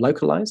much more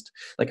localized.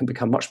 They can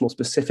become much more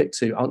specific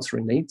to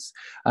answering needs.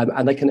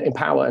 And they can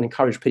empower and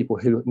encourage people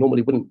who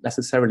normally wouldn't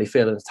necessarily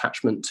feel an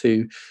attachment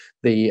to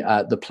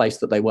the place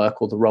that they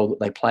work or the role that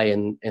they play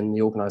in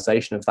the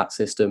organization of that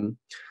system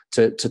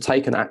to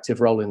take an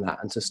active role in that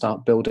and to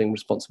start building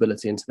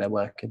responsibility into their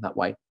work in that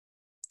way.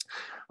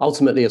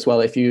 Ultimately as well,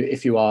 if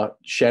you are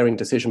sharing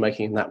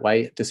decision-making in that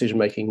way,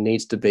 decision-making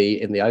needs to be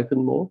in the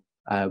open more,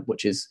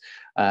 which is,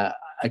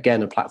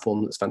 again, a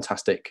platform that's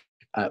fantastic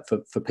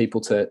for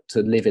people to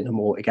live in a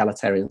more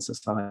egalitarian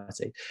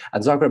society.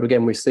 And Zagreb,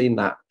 again, we've seen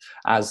that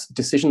as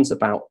decisions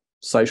about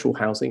social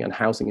housing and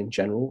housing in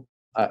general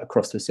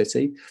across the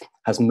city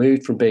has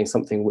moved from being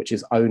something which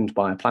is owned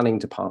by a planning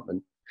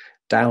department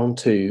down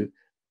to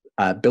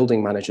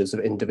building managers of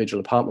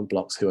individual apartment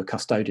blocks who are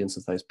custodians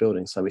of those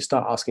buildings. So we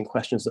start asking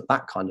questions at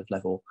that kind of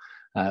level,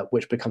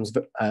 which becomes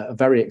a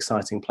very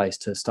exciting place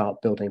to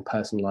start building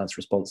personalised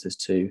responses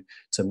to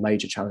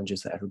major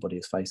challenges that everybody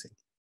is facing.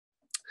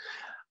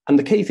 And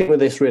the key thing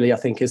with this really, I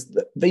think, is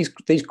that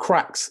these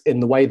cracks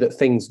in the way that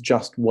things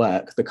just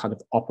work, the kind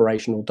of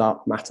operational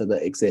dark matter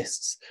that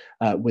exists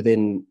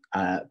within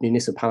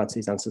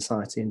municipalities and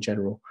society in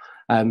general,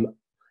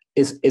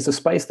 is a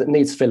space that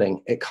needs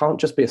filling. It can't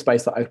just be a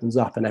space that opens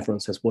up and everyone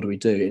says, what do we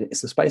do?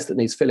 It's a space that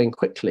needs filling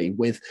quickly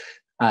with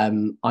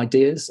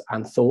ideas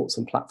and thoughts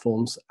and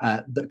platforms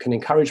that can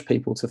encourage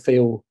people to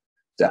feel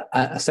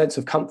a sense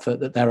of comfort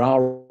that there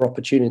are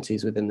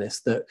opportunities within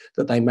this that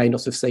they may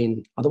not have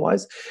seen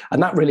otherwise.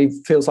 And that really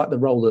feels like the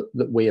role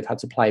that we have had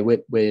to play.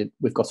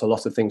 We've got a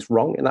lot of things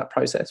wrong in that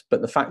process,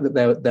 but the fact that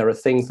there are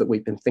things that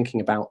we've been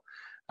thinking about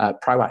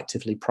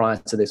proactively prior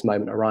to this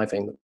moment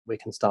arriving that we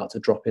can start to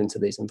drop into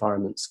these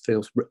environments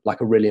feels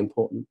like a really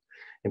important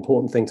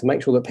thing to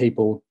make sure that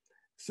people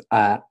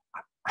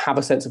have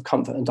a sense of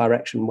comfort and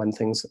direction when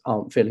things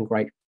aren't feeling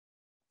great.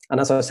 And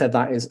as I said,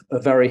 that is a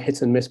very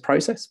hit and miss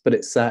process, but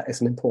it's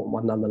an important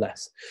one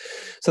nonetheless.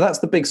 So that's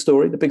the big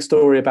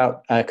story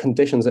about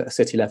conditions at a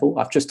city level.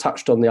 I've just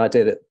touched on the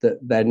idea that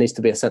there needs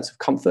to be a sense of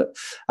comfort,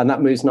 and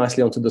that moves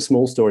nicely onto the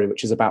small story,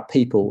 which is about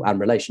people and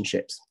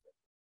relationships.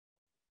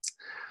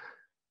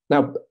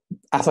 Now,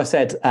 as I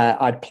said,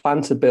 I'd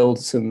planned to build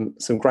some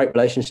great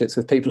relationships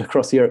with people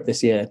across Europe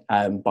this year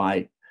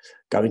by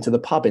going to the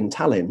pub in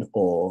Tallinn,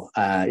 or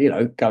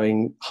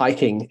going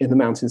hiking in the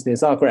mountains near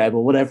Zagreb,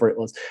 or whatever it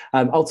was.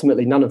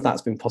 Ultimately, none of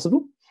that's been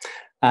possible.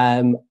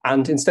 And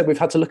instead, we've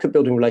had to look at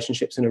building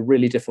relationships in a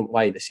really different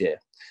way this year.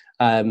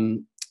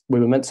 We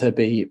were meant to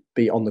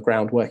be on the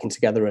ground working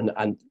together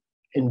and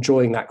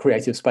enjoying that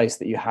creative space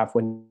that you have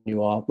when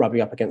you are rubbing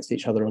up against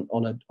each other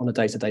on a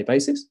day-to-day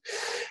basis.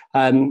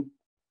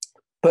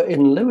 But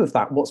in lieu of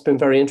that, what's been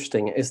very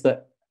interesting is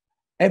that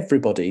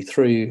everybody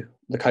through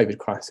the COVID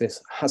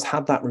crisis has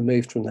had that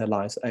removed from their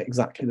lives at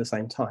exactly the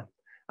same time.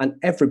 And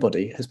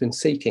everybody has been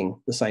seeking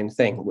the same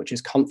thing, which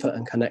is comfort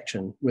and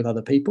connection with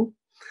other people.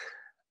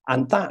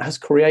 And that has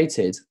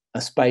created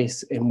a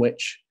space in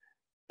which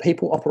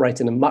people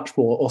operate in a much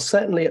more, or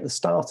certainly at the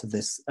start of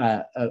this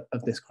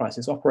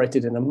crisis,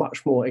 operated in a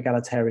much more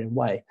egalitarian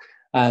way.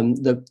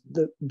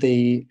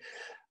 The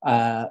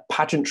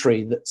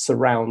pageantry that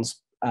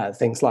surrounds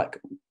things like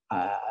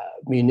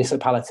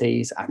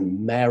municipalities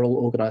and mayoral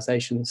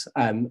organisations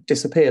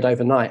disappeared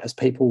overnight as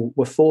people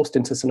were forced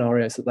into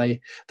scenarios that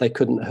they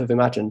couldn't have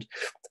imagined.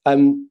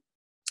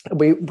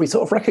 We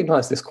sort of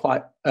recognised this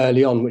quite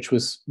early on, which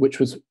was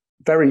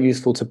very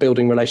useful to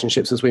building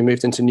relationships as we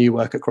moved into new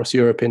work across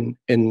Europe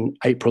in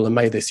April and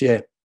May this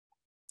year.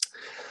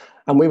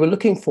 And we were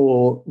looking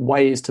for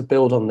ways to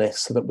build on this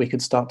so that we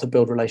could start to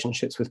build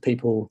relationships with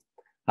people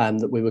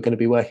that we were going to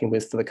be working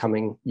with for the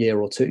coming year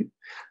or two.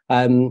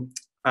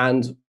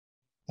 And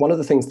one of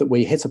the things that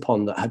we hit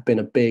upon that had been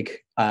a big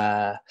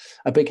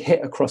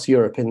hit across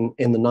Europe in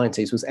the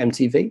 90s was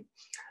MTV.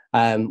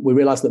 We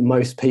realized that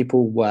most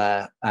people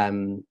were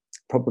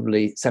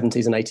probably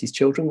 70s and 80s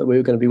children that we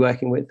were going to be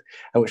working with,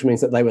 which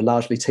means that they were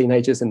largely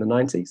teenagers in the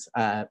 90s,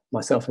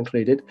 myself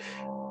included.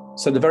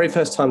 So the very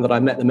first time that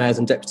I met the mayors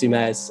and deputy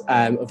mayors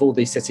of all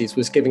these cities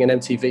was giving an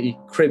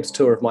MTV Cribs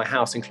tour of my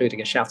house,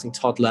 including a shouting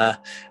toddler.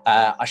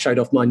 I showed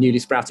off my newly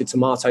sprouted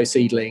tomato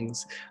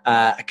seedlings,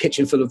 a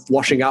kitchen full of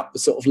washing up,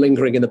 sort of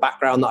lingering in the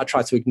background that I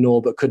tried to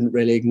ignore but couldn't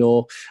really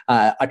ignore.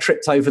 I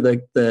tripped over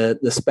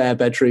the spare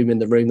bedroom in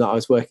the room that I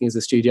was working as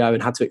a studio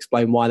and had to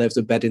explain why there was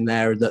a bed in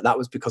there, and that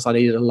was because I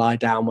needed to lie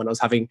down when I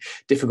was having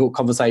difficult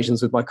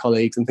conversations with my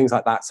colleagues and things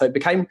like that. So it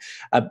became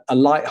a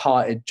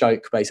light-hearted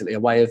joke, basically, a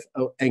way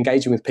of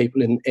engaging with people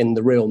in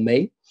the real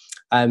me.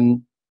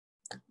 And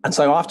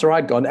so after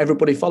I'd gone,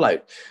 everybody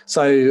followed.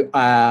 So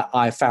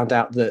I found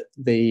out that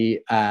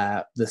the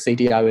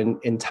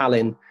CDO in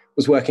Tallinn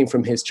was working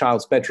from his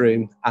child's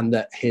bedroom, and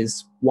that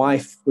his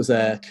wife was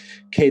a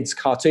kid's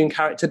cartoon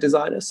character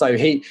designer. So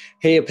he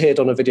appeared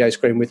on a video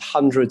screen with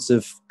hundreds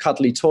of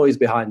cuddly toys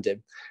behind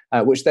him,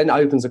 which then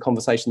opens a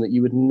conversation that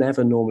you would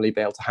never normally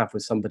be able to have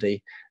with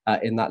somebody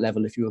in that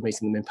level if you were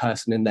meeting them in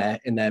person in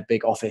their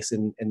big office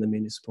in the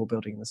municipal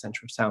building in the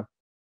centre of town.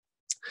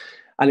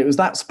 And it was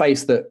that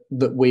space that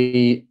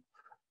we,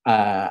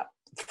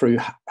 through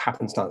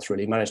happenstance,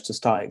 really managed to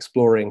start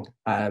exploring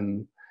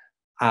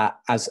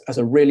as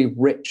a really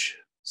rich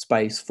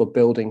space for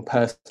building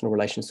personal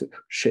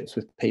relationships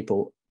with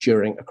people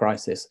during a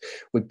crisis.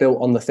 We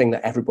built on the thing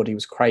that everybody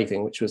was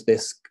craving, which was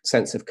this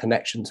sense of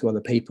connection to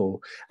other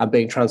people and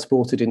being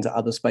transported into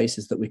other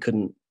spaces that we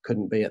couldn't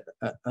be at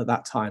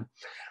that time.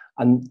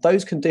 And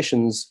those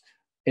conditions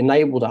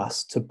enabled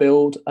us to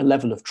build a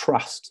level of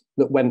trust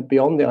that went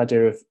beyond the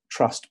idea of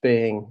trust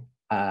being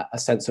a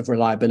sense of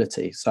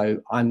reliability.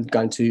 So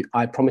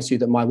I promise you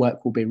that my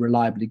work will be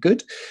reliably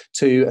good,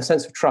 to a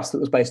sense of trust that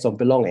was based on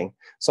belonging.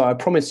 So I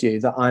promise you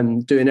that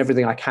I'm doing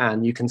everything I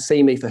can. You can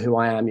see me for who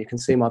I am. You can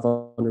see my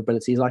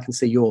vulnerabilities. I can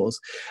see yours.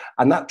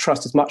 And that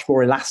trust is much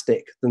more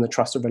elastic than the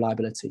trust of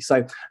reliability.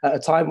 So at a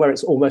time where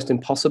it's almost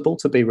impossible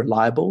to be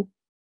reliable,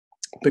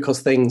 because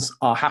things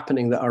are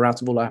happening that are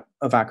out of all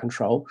of our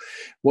control,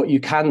 what you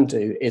can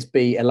do is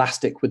be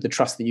elastic with the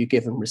trust that you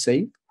give and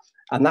receive.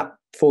 And that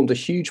formed a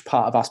huge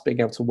part of us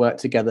being able to work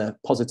together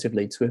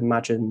positively to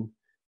imagine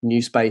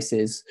new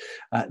spaces,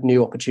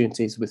 new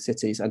opportunities with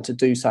cities, and to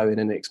do so in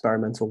an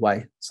experimental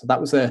way. So that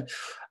was a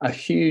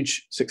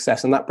huge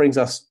success. And that brings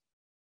us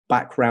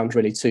back round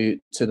really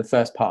to the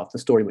first part of the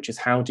story, which is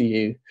how do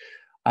you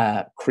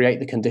create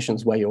the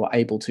conditions where you're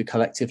able to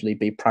collectively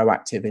be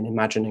proactive in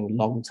imagining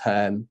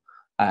long-term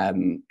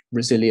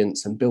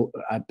resilience and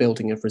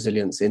building of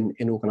resilience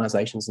in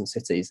organizations and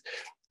cities.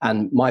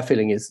 And my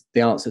feeling is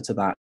the answer to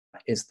that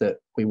is that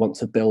we want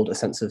to build a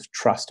sense of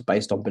trust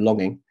based on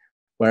belonging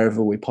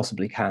wherever we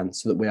possibly can,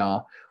 so that we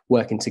are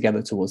working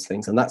together towards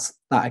things. And that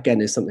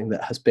again is something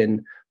that has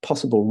been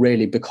possible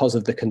really because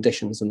of the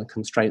conditions and the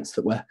constraints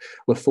that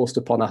were forced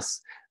upon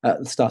us at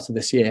the start of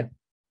this year.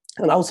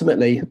 And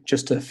ultimately,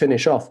 just to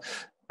finish off,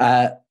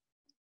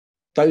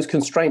 those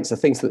constraints are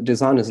things that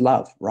designers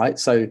love, right?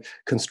 So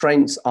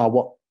constraints are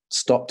what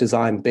stop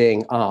design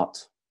being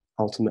art,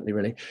 ultimately,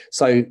 really.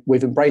 So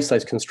we've embraced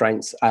those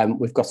constraints.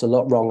 We've got a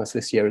lot wrong as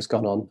this year has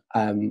gone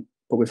on,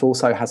 but we've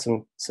also had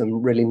some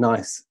really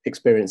nice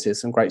experiences,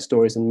 some great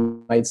stories,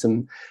 and made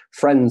some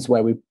friends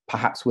where we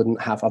perhaps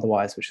wouldn't have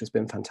otherwise, which has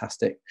been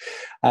fantastic.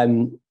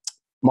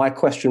 my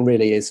question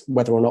really is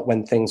whether or not,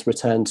 when things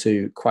return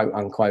to quote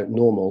unquote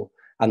normal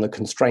and the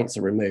constraints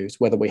are removed,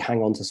 whether we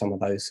hang on to some of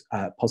those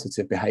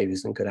positive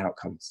behaviours and good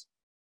outcomes.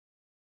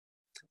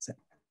 That's it.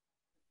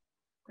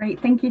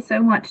 Great, thank you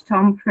so much,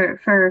 Tom,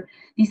 for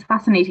these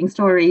fascinating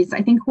stories.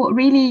 I think what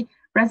really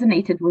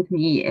resonated with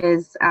me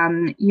is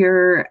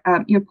your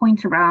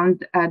point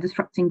around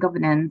disrupting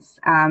governance,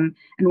 and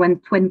when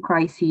twin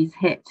crises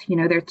hit,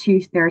 there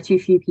are too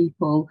few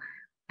people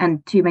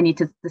and too many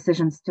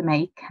decisions to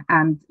make,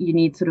 and you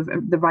need sort of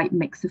the right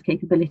mix of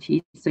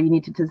capabilities. So you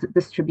need to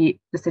distribute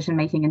decision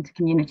making into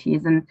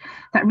communities, and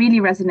that really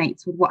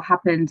resonates with what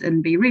happened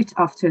in Beirut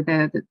after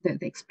the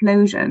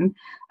explosion.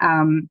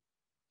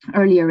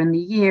 Earlier in the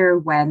year,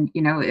 when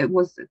it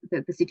was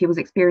the city was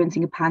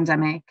experiencing a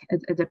pandemic,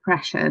 a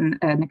depression,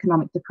 an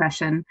economic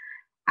depression,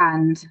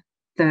 and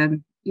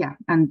the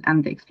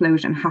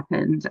explosion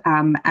happened.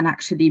 And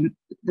actually,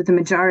 the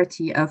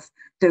majority of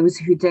those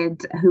who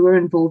were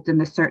involved in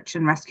the search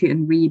and rescue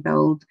and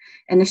rebuild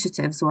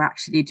initiatives were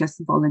actually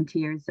just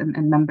volunteers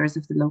and members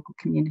of the local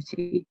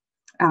community.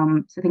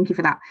 So thank you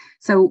for that.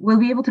 So we'll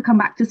be able to come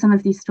back to some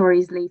of these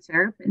stories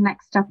later.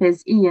 Next up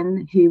is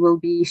Ian, who will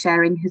be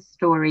sharing his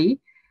story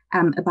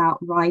about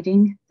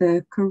riding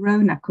the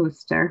Corona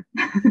coaster.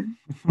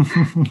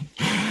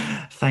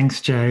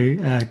 Thanks, Jo.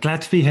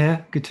 Glad to be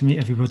here. Good to meet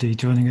everybody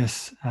joining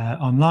us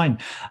online.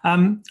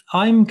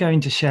 I'm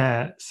going to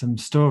share some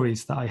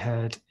stories that I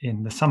heard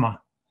in the summer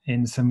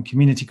in some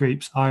community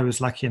groups I was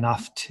lucky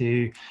enough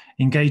to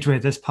engage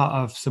with as part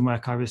of some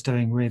work I was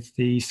doing with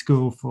the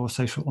School for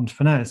Social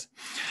Entrepreneurs.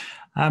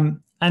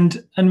 And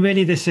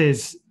really, this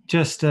is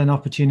just an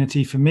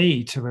opportunity for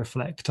me to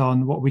reflect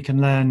on what we can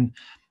learn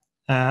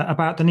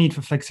about the need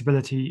for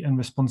flexibility and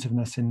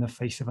responsiveness in the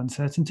face of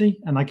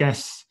uncertainty. And I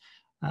guess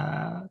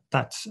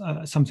that's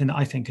something that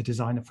I think a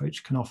design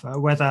approach can offer,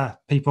 whether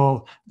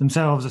people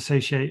themselves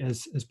associate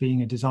as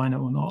being a designer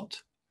or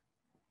not.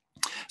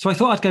 So I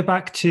thought I'd go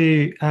back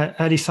to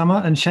early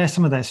summer and share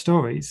some of their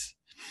stories.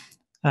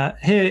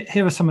 Here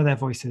are some of their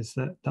voices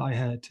that I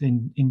heard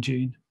in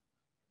June.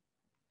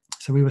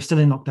 So we were still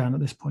in lockdown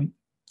at this point.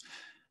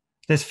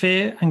 There's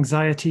fear,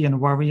 anxiety, and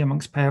worry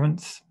amongst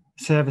parents.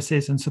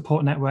 Services and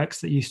support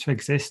networks that used to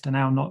exist are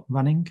now not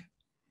running.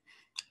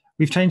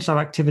 We've changed our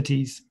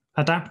activities,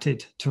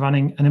 adapted to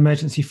running an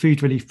emergency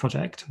food relief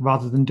project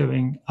rather than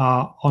doing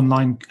our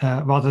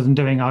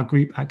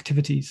group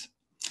activities.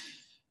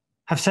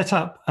 Have set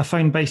up a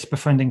phone-based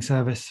befriending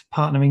service,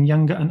 partnering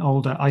younger and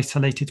older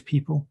isolated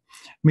people,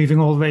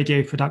 moving all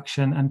radio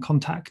production and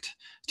contact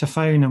to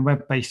phone and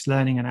web-based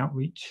learning and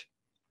outreach.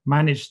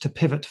 Managed to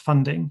pivot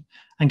funding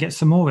and get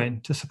some more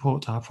in to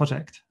support our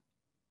project.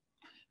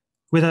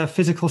 With a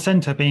physical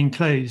centre being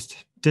closed,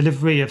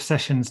 delivery of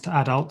sessions to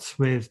adults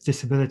with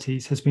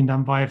disabilities has been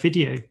done via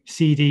video,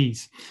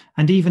 CDs,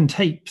 and even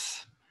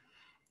tapes.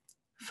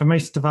 For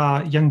most of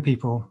our young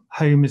people,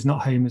 home is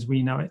not home as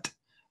we know it.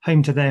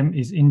 Home to them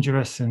is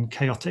injurious and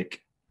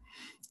chaotic.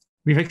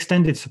 We've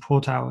extended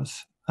support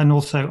hours and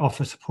also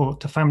offer support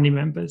to family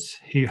members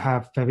who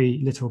have very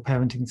little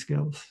parenting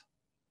skills.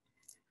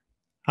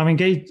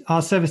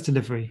 Our service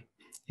delivery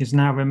is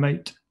now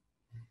remote.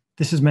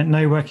 This has meant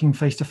no working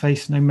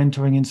face-to-face, no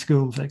mentoring in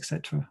schools,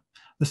 etc.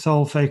 The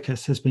sole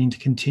focus has been to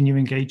continue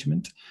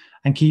engagement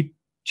and keep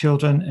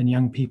children and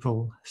young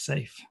people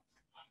safe.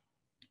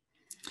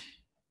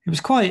 It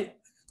was quite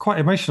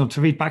emotional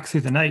to read back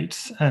through the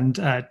notes and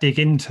dig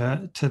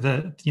into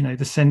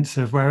the sense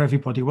of where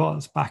everybody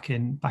was back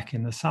in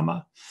the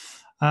summer.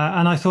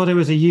 And I thought it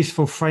was a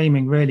useful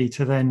framing really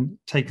to then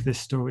take this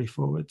story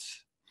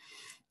forwards.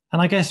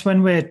 And I guess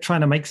when we're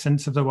trying to make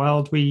sense of the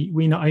world, we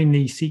not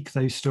only seek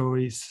those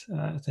stories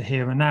the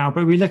here and now,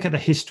 but we look at the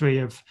history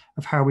of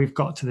how we've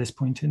got to this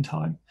point in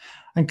time.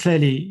 And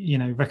clearly,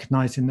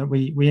 recognizing that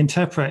we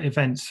interpret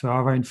events through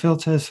our own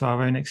filters, through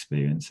our own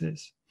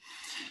experiences.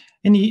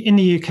 In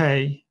the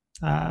UK,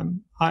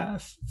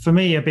 for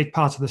me, a big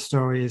part of the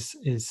story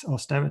is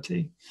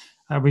austerity.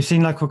 We've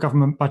seen local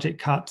government budget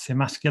cuts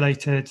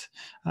emasculated,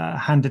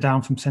 handed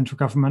down from central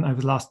government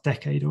over the last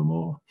decade or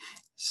more.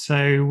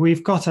 So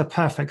we've got a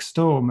perfect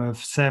storm of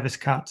service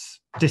cuts,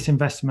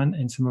 disinvestment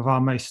in some of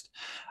our most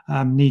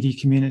needy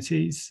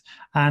communities,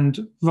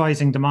 and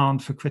rising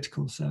demand for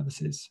critical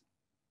services.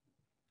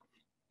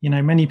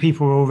 Many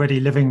people are already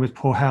living with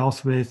poor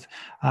health, with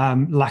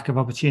lack of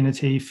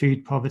opportunity,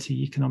 food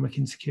poverty, economic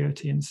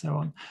insecurity, and so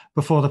on,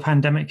 before the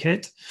pandemic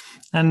hit.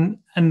 And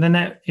the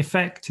net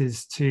effect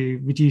is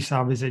to reduce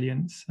our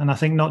resilience. And I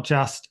think not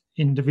just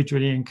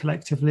individually and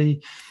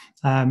collectively,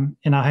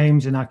 in our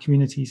homes, in our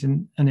communities,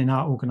 and in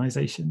our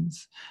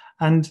organisations.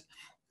 And,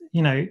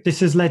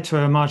 this has led to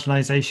a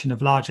marginalisation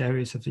of large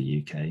areas of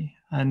the UK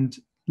and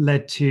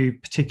led to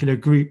particular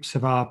groups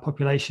of our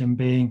population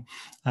being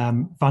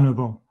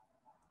vulnerable.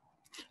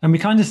 And we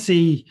kind of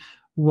see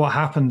what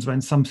happens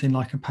when something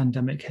like a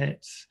pandemic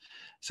hits.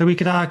 So we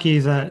could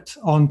argue that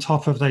on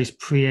top of those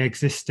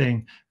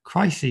pre-existing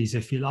crises,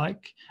 if you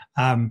like,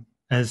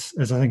 as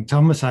I think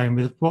Tom was saying,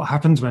 with what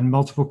happens when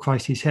multiple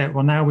crises hit,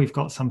 well, now we've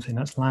got something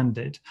that's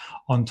landed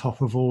on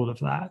top of all of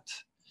that.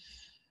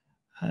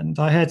 And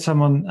I heard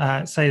someone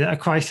say that a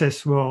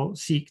crisis will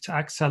seek to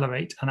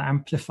accelerate and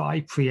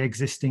amplify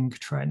pre-existing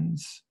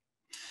trends.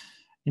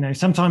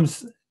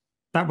 Sometimes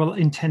that will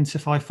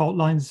intensify fault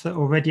lines that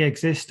already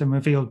exist and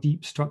reveal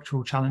deep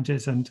structural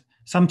challenges. And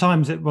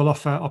sometimes it will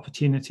offer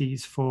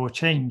opportunities for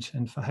change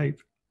and for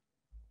hope.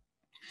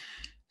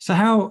 So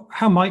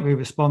how might we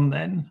respond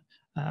then?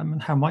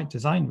 And how might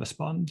design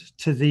respond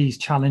to these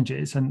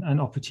challenges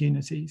and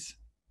opportunities?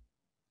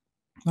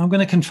 I'm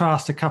going to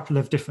contrast a couple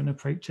of different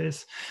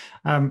approaches.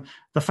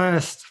 The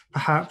first,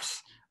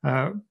 perhaps,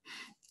 a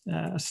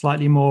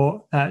slightly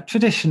more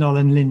traditional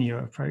and linear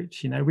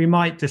approach. We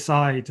might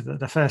decide that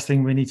the first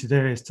thing we need to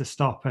do is to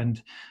stop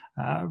and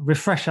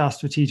refresh our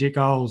strategic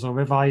goals or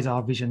revise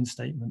our vision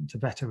statement to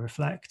better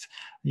reflect,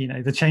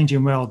 the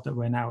changing world that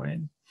we're now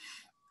in.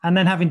 And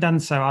then having done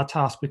so, our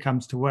task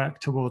becomes to work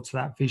towards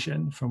that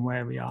vision from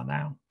where we are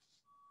now.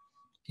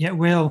 Yet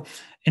we'll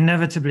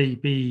inevitably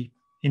be,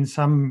 in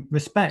some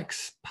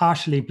respects,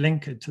 partially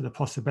blinkered to the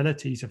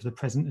possibilities of the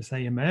present as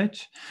they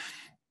emerge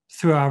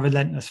through our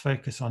relentless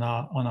focus on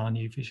our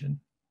new vision.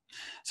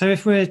 So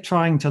if we're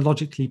trying to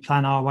logically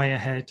plan our way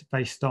ahead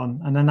based on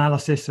an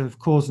analysis of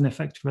cause and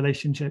effect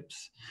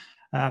relationships,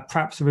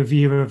 perhaps a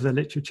review of the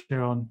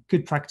literature on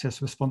good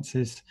practice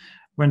responses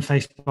when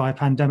faced by a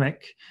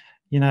pandemic,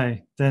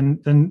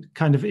 then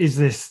kind of is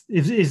this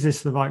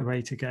the right way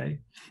to go?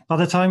 By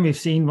the time we've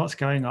seen what's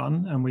going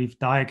on and we've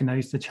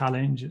diagnosed the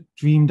challenge,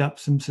 dreamed up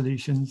some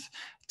solutions,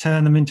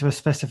 turned them into a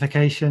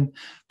specification,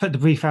 put the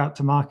brief out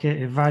to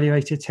market,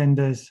 evaluated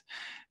tenders,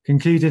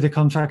 concluded a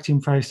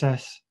contracting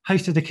process,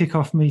 hosted a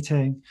kickoff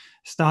meeting,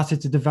 started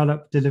to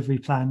develop delivery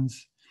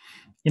plans.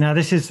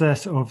 This is the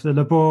sort of the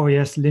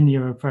laborious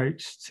linear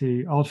approach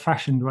to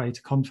old-fashioned way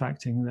to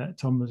contracting that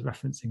Tom was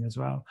referencing as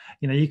well.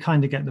 You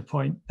kind of get the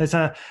point. There's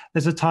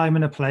a time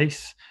and a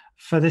place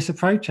for this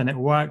approach, and it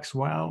works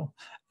well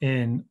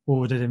in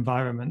ordered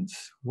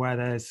environments where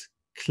there's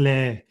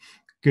clear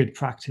good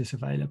practice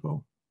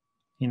available,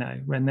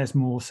 when there's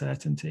more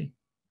certainty.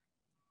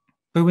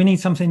 But we need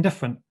something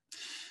different.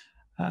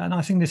 And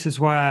I think this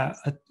is where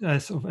a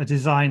sort of a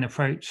design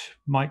approach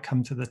might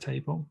come to the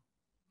table.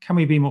 Can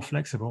we be more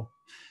flexible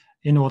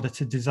in order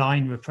to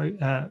design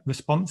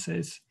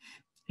responses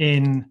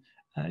in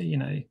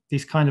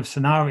these kind of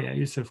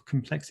scenarios of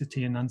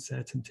complexity and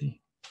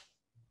uncertainty?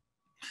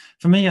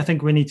 For me, I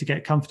think we need to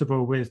get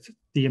comfortable with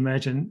the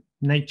emergent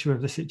nature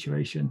of the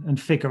situation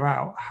and figure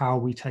out how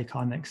we take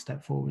our next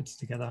step forwards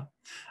together.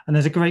 And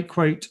there's a great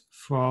quote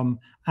from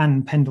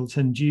Anne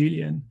Pendleton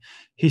Julian,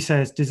 who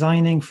says,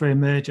 "Designing for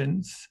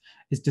emergence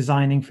is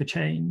designing for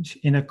change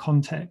in a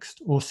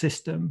context or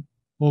system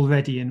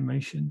already in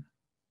motion."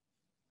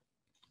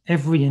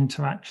 Every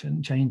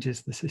interaction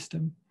changes the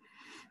system.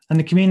 And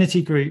the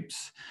community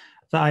groups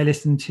that I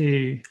listened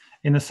to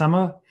in the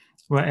summer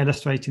were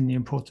illustrating the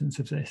importance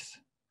of this.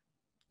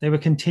 They were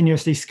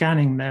continuously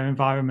scanning their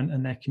environment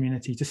and their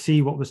community to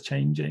see what was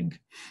changing.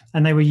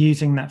 And they were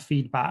using that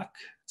feedback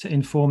to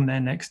inform their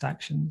next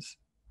actions.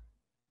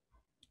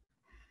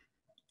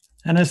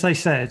 And as they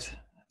said,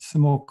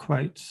 some more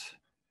quotes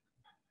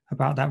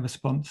about that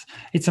response.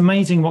 "It's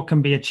amazing what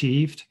can be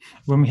achieved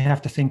when we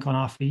have to think on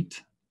our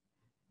feet.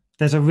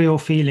 There's a real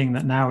feeling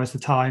that now is the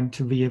time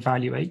to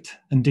reevaluate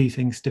and do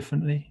things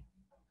differently.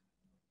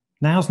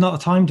 Now's not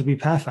a time to be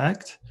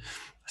perfect.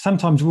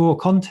 Sometimes raw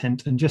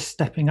content and just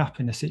stepping up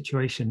in a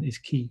situation is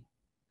key.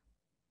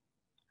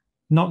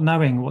 Not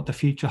knowing what the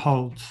future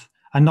holds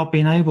and not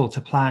being able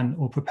to plan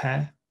or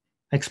prepare,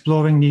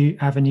 exploring new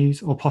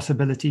avenues or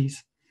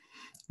possibilities,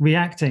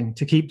 reacting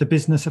to keep the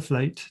business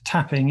afloat,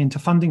 tapping into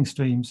funding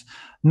streams,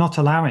 not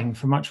allowing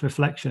for much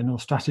reflection or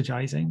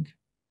strategizing,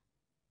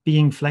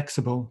 being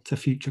flexible to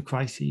future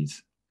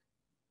crises."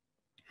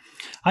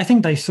 I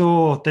think they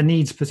saw the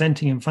needs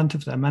presenting in front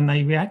of them and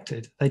they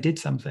reacted, they did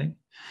something.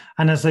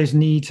 And as those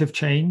needs have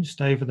changed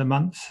over the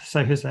months,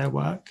 so has their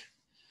work.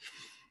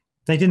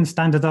 They didn't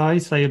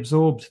standardize, they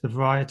absorbed the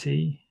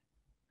variety.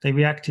 They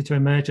reacted to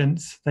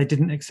emergence, they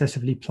didn't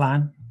excessively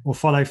plan or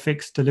follow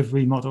fixed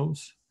delivery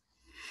models.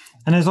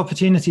 And as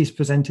opportunities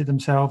presented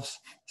themselves,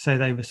 so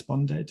they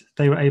responded.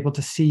 They were able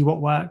to see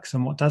what works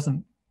and what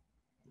doesn't.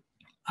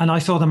 And I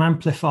saw them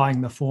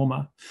amplifying the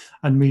former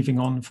and moving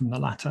on from the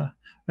latter.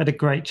 I had a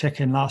great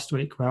check-in last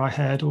week where I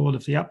heard all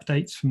of the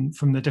updates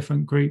from the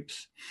different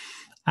groups,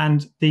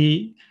 and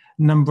the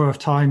number of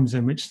times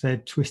in which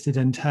they'd twisted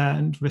and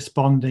turned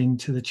responding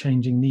to the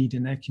changing need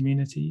in their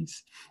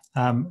communities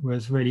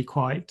was really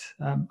quite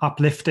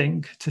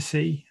uplifting to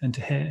see and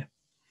to hear.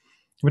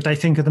 Would they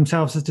think of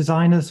themselves as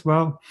designers?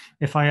 Well,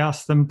 if I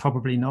asked them,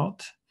 probably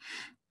not.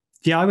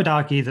 Yeah, I would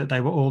argue that they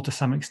were all to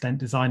some extent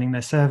designing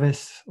their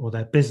service or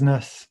their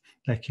business,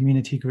 their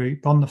community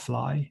group on the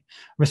fly,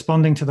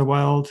 responding to the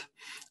world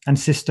and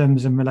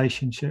systems and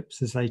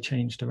relationships as they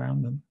changed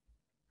around them.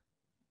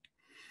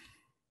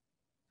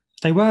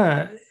 They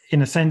were,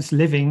 in a sense,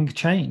 living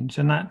change,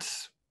 and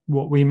that's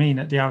what we mean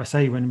at the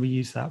RSA when we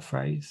use that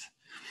phrase.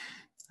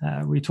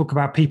 We talk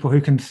about people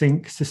who can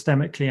think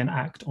systemically and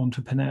act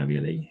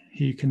entrepreneurially,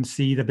 who can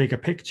see the bigger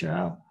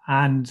picture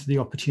and the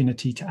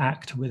opportunity to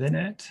act within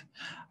it.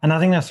 And I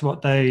think that's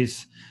what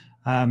those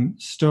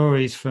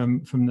stories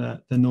from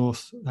the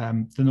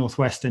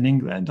northwest in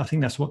England, I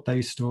think that's what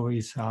those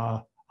stories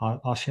are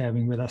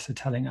sharing with us, are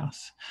telling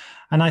us.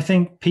 And I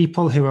think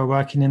people who are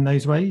working in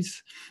those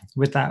ways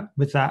with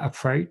that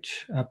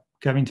approach are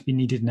going to be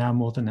needed now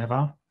more than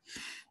ever.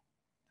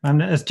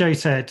 And as Joe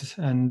said,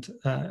 and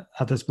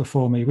others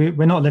before me,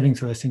 we're not living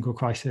through a single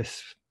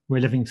crisis.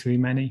 We're living through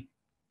many.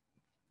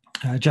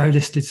 Joe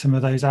listed some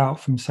of those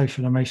out, from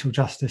social and racial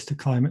justice to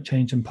climate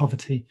change and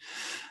poverty.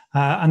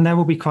 And there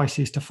will be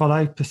crises to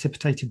follow,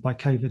 precipitated by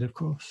COVID, of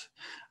course,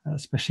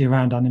 especially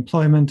around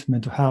unemployment,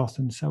 mental health,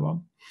 and so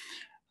on.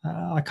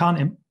 I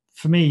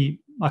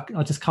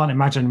just can't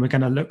imagine we're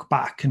going to look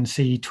back and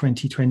see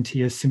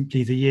 2020 as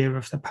simply the year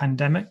of the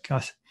pandemic.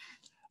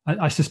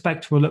 I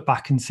suspect we'll look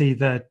back and see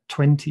the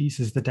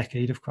 20s as the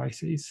decade of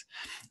crises.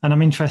 And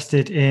I'm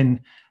interested in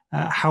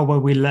how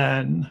will we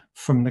learn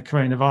from the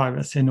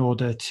coronavirus in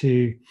order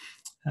to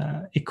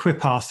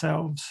equip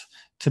ourselves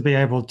to be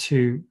able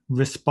to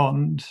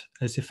respond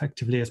as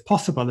effectively as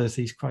possible as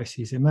these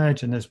crises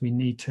emerge, and as we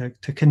need to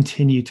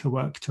continue to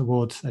work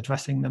towards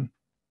addressing them.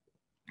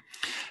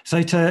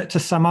 So to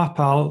sum up,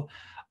 I'll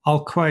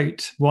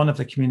quote one of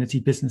the community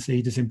business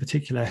leaders in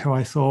particular, who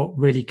I thought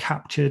really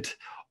captured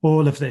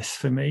all of this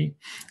for me.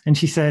 And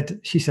she said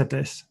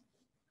this.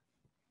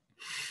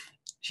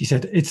 She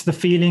said, "It's the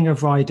feeling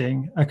of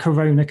riding a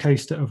corona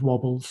coaster of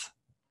wobbles,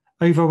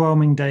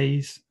 overwhelming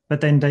days,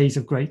 but then days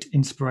of great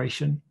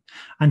inspiration,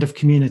 and of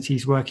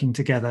communities working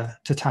together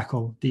to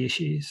tackle the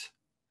issues."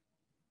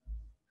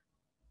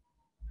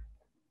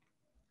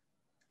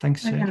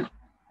 Thanks, Jay.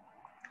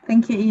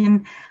 Thank you,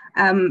 Ian.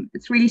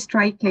 It's really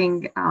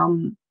striking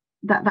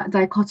that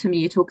dichotomy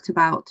you talked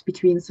about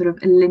between sort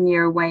of a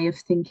linear way of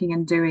thinking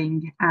and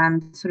doing,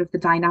 and sort of the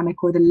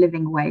dynamic or the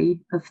living way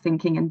of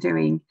thinking and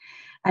doing.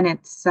 And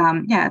it's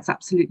it's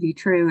absolutely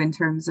true in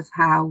terms of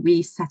how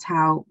we set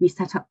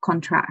up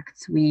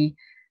contracts, we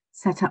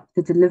set up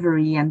the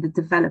delivery and the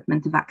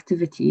development of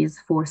activities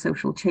for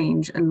social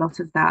change. A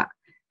lot of that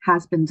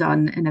has been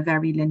done in a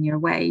very linear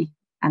way,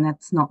 and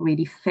it's not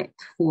really fit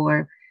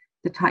for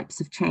the types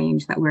of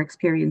change that we're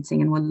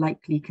experiencing and will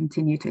likely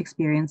continue to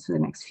experience for the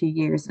next few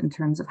years in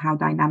terms of how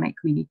dynamic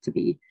we need to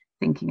be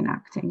thinking and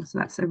acting. So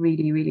that's a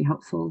really, really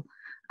helpful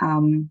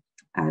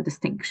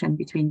distinction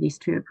between these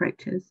two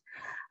approaches.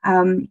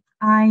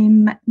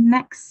 I'm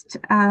next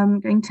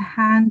going to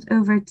hand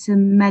over to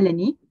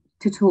Melanie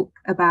to talk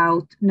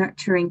about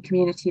nurturing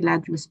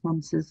community-led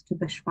responses to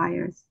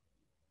bushfires.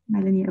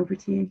 Melanie, over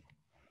to you.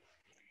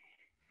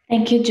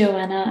 Thank you,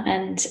 Joanna,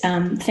 and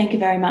thank you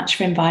very much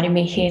for inviting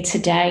me here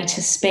today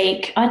to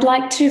speak. I'd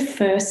like to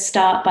first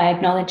start by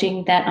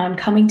acknowledging that I'm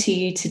coming to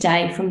you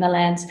today from the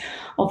lands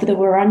of the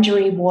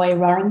Wurundjeri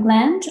Woi-wurrung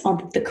land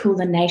of the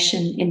Kulin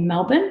Nation in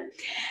Melbourne,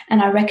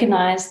 and I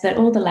recognise that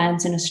all the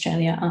lands in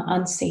Australia are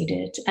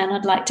unceded, and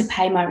I'd like to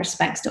pay my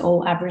respects to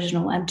all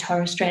Aboriginal and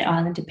Torres Strait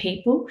Islander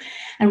people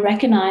and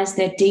recognise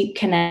their deep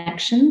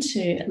connection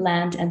to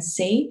land and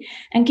sea,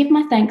 and give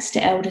my thanks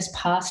to elders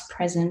past,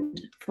 present,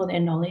 for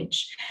their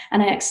knowledge.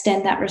 And I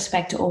extend that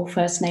respect to all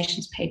First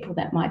Nations people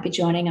that might be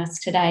joining us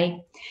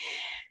today.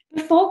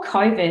 Before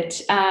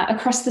COVID,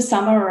 across the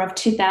summer of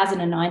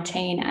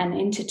 2019 and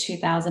into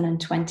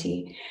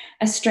 2020,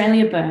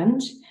 Australia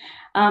burned,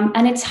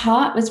 and its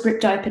heart was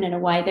ripped open in a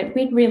way that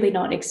we'd really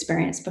not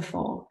experienced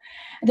before.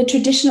 The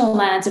traditional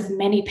lands of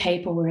many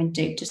people were in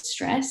deep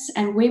distress,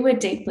 and we were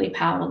deeply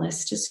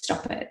powerless to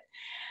stop it.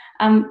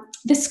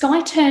 The sky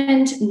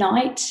turned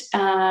night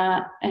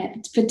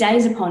for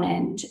days upon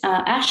end.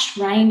 Ash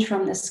rained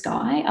from the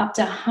sky up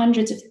to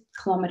hundreds of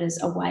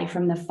kilometres away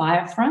from the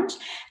fire front,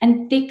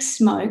 and thick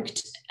smoke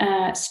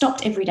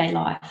stopped everyday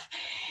life.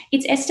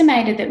 It's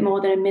estimated that more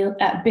than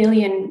a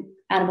billion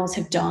animals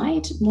have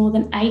died. More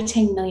than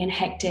 18 million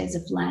hectares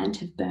of land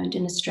have burned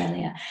in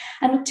Australia.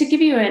 And to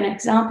give you an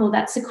example,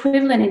 that's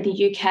equivalent in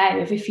the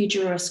UK of if you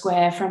drew a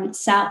square from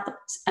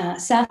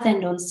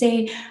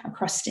Southend-on-Sea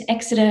across to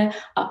Exeter,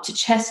 up to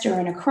Chester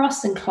and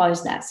across, and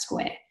close that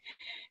square.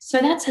 So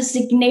that's a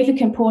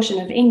significant portion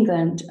of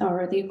England,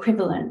 or the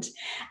equivalent.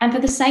 And for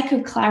the sake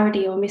of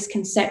clarity or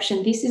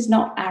misconception, this is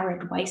not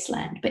arid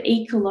wasteland, but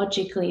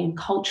ecologically and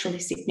culturally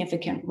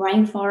significant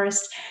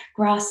rainforest,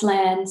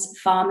 grasslands,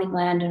 farming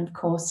land, and of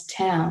course,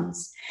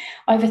 towns.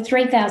 Over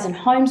 3,000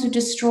 homes were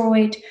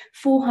destroyed,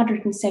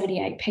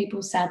 478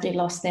 people sadly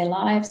lost their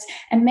lives,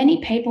 and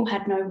many people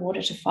had no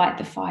water to fight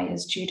the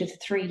fires due to the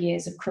 3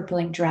 years of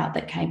crippling drought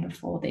that came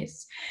before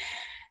this.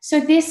 So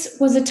this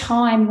was a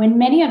time when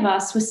many of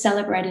us were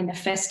celebrating the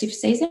festive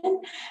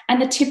season,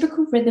 and the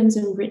typical rhythms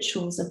and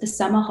rituals of the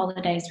summer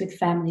holidays with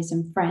families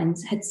and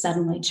friends had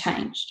suddenly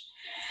changed.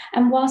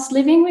 And whilst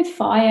living with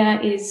fire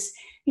is,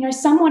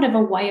 somewhat of a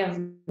way of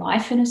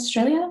life in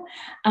Australia,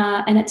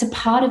 and it's a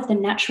part of the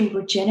natural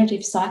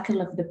regenerative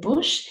cycle of the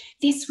bush,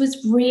 this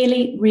was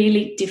really,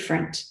 really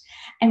different.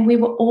 And we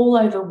were all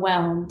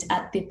overwhelmed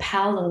at the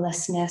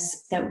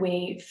powerlessness that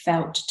we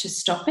felt to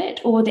stop it,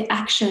 or the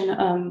action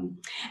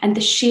and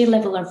the sheer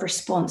level of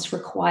response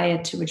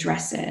required to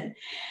address it.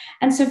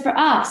 And so for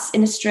us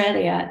in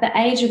Australia, the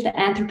age of the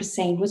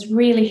Anthropocene was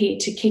really here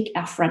to kick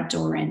our front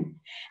door in.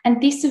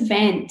 And this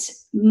event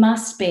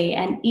must be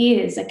and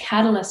is a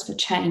catalyst for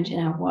change in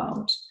our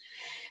world.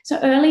 So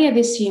earlier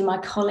this year, my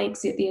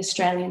colleagues at the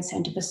Australian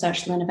Centre for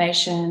Social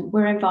Innovation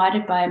were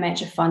invited by a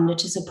major funder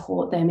to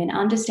support them in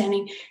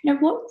understanding,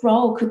 what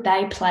role could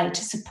they play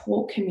to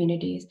support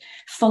communities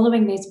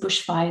following these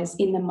bushfires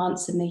in the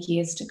months and the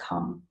years to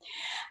come.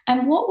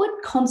 And what would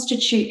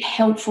constitute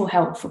helpful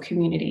help for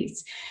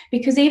communities?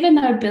 Because even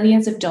though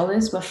billions of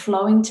dollars were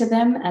flowing to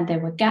them and there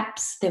were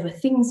gaps, there were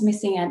things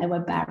missing and there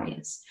were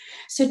barriers.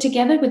 So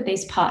together with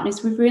these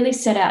partners, we've really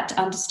set out to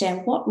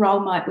understand what role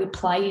might we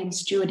play in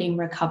stewarding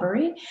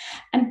recovery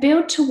and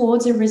build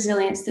towards a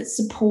resilience that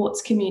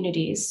supports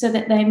communities so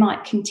that they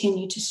might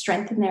continue to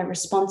strengthen their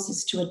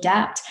responses to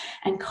adapt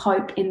and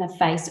cope in the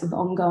face of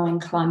ongoing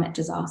climate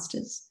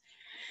disasters.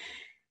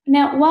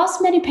 Now,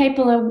 whilst many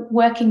people are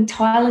working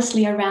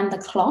tirelessly around the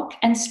clock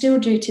and still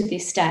do to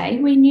this day,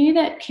 we knew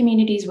that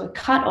communities were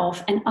cut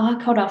off and are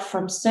cut off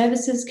from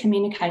services,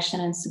 communication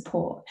and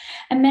support.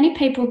 And many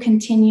people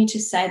continue to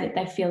say that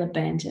they feel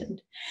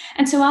abandoned.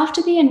 And so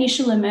after the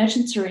initial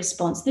emergency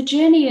response, the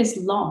journey is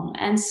long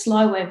and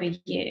slow over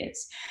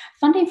years.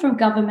 Funding from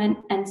government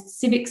and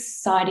civic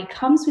society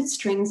comes with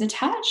strings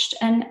attached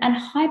and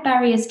high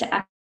barriers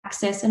to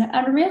access and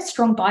a real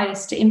strong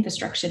bias to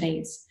infrastructure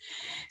needs.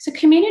 So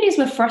communities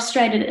were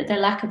frustrated at their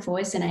lack of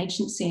voice and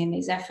agency in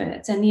these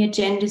efforts and the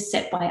agendas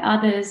set by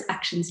others,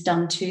 actions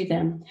done to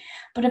them.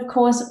 But of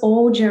course,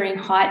 all during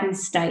heightened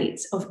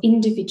states of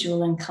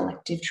individual and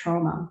collective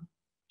trauma.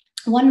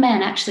 One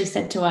man actually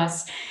said to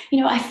us,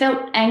 I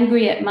felt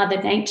angry at Mother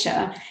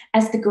Nature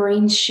as the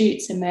green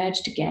shoots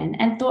emerged again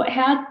and thought,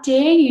 how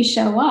dare you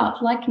show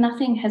up like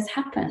nothing has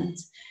happened?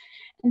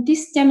 And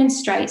this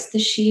demonstrates the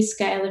sheer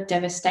scale of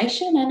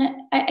devastation.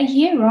 And a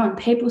year on,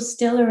 people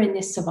still are in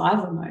this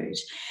survival mode.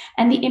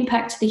 And the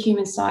impact to the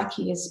human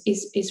psyche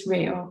is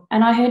real.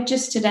 And I heard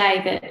just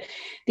today that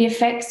the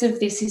effects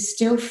of this is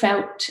still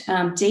felt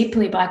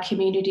deeply by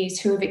communities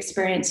who have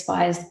experienced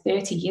fires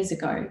 30 years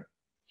ago.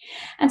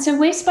 And so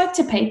we spoke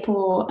to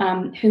people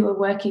who were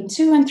working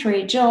 2 and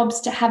 3 jobs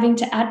to having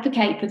to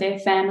advocate for their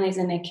families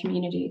and their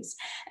communities.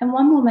 And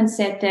one woman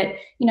said that,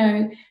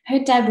 her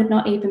dad would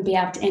not even be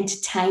able to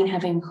entertain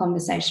having a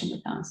conversation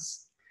with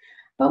us.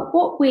 But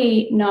what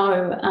we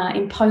know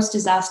in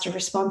post-disaster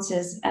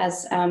responses,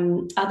 as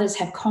others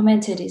have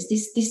commented, is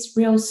this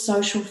real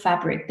social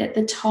fabric, that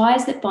the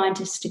ties that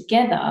bind us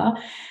together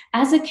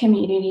as a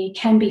community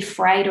can be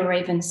frayed or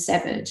even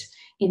severed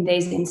in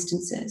these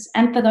instances.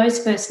 And for those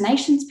First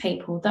Nations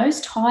people, those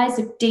ties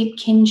of deep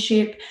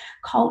kinship,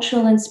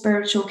 cultural and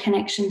spiritual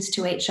connections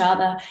to each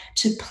other,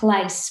 to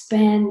place,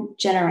 span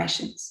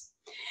generations.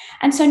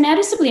 And so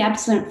noticeably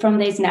absent from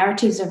these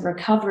narratives of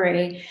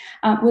recovery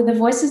were the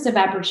voices of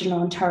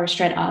Aboriginal and Torres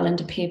Strait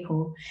Islander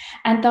people,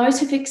 and those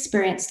who've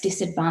experienced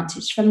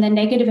disadvantage from the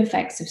negative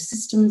effects of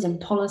systems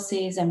and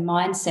policies and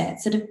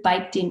mindsets that have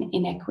baked in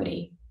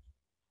inequity.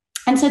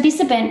 And so this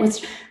event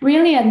was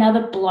really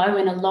another blow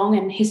in a long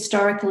and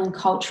historical and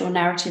cultural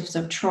narratives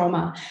of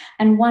trauma.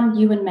 And one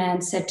Yuin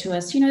man said to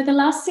us, the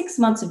last 6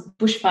 months of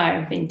bushfire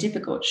have been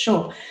difficult,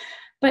 sure,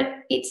 but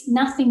it's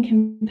nothing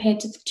compared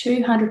to the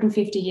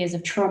 250 years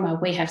of trauma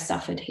we have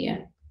suffered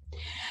here.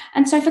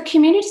 And so for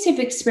communities who've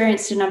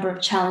experienced a number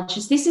of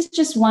challenges, this is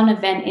just one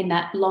event in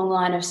that long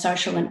line of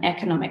social and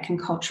economic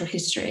and cultural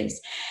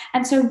histories.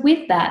 And so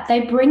with that,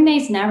 they bring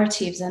these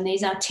narratives and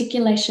these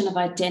articulation of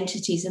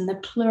identities and the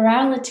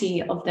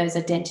plurality of those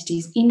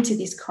identities into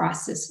this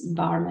crisis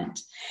environment.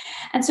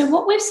 And so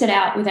what we've set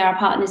out with our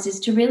partners is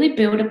to really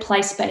build a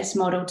place-based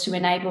model to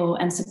enable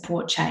and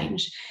support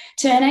change,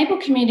 to enable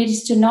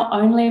communities to not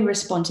only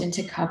respond and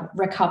to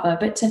recover,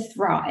 but to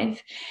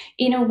thrive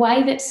in a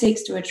way that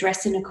seeks to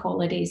address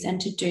inequalities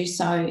and to do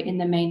so in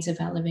the means of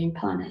our living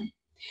planet.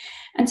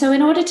 And so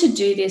in order to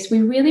do this,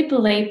 we really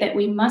believe that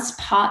we must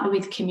partner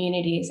with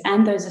communities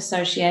and those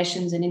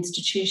associations and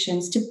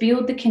institutions to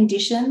build the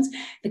conditions,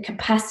 the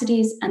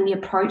capacities and the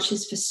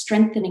approaches for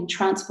strengthening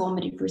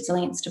transformative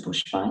resilience to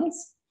bushfires.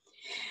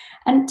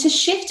 And to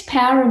shift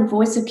power and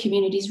voice of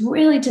communities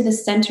really to the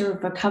centre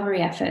of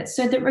recovery efforts,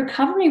 so that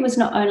recovery was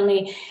not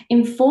only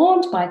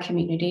informed by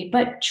community,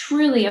 but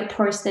truly a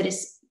process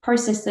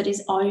that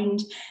is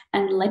owned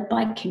and led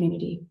by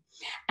community,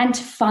 and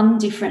to fund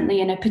differently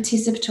in a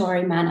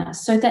participatory manner,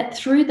 so that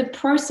through the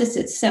process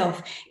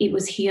itself, it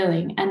was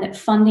healing, and that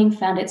funding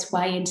found its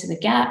way into the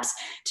gaps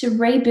to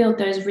rebuild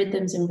those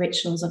rhythms and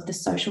rituals of the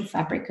social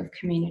fabric of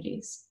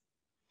communities.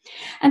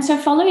 And so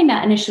following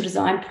that initial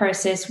design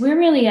process, we're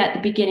really at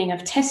the beginning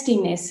of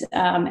testing this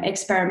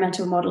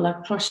experimental model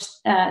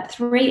across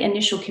 3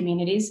 initial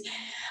communities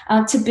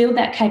to build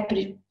that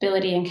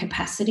capability and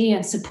capacity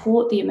and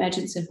support the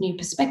emergence of new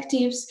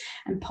perspectives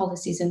and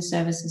policies and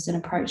services and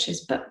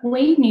approaches. But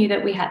we knew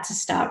that we had to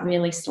start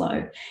really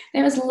slow.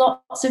 There was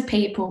lots of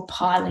people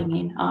piling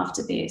in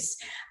after this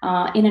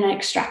in an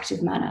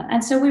extractive manner.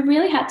 And so we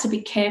really had to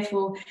be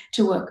careful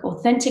to work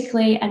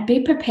authentically and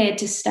be prepared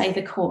to stay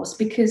the course,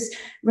 because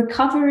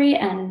recovery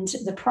and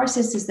the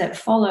processes that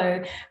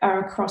follow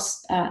are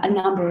across a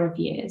number of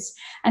years,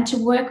 and to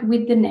work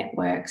with the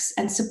networks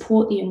and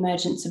support the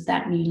emergence of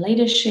that new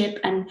leadership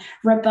and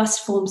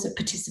robust forms of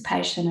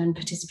participation and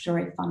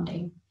participatory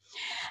funding.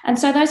 And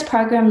so those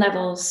program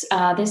levels,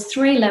 there's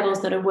 3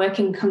 levels that are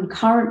working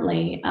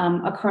concurrently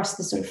across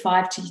the sort of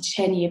 5 to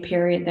 10 year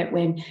period that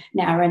we're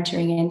now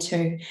entering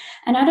into.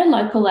 And at a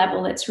local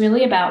level, it's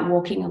really about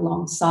walking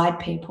alongside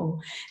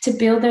people to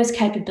build those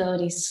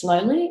capabilities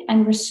slowly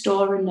and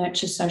restore and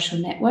nurture social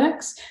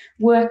networks,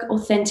 work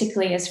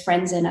authentically as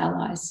friends and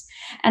allies.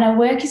 And our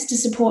work is to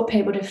support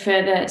people to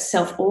further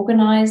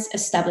self-organise,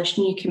 establish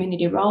new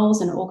community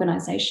roles and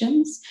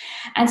organisations,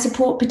 and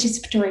support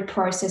participatory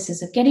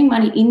processes of getting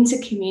money into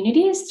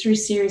communities through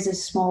series of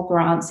small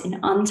grants in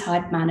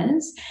untied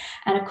manners,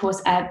 and of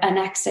course, and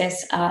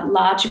access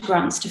larger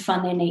grants to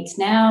fund their needs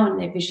now and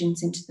their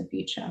visions into the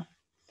future.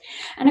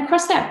 And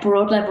across that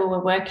broad level,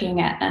 we're working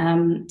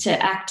to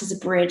act as a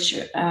bridge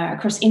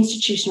across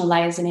institutional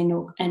layers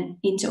and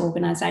into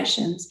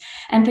organisations,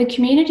 and for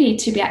community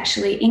to be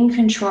actually in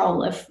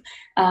control of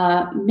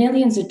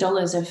millions of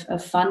dollars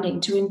of funding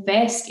to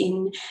invest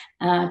in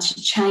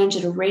to change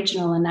at a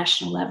regional and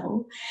national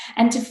level,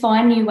 and to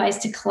find new ways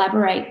to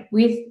collaborate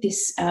with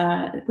this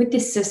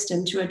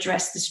system to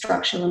address the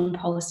structural and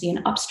policy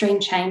and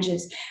upstream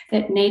changes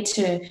that need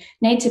to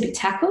be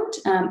tackled,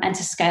 and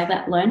to scale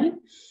that learning.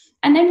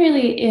 And then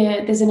really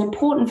there's an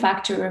important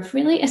factor of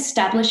really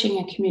establishing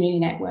a community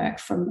network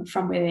from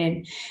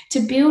within to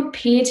build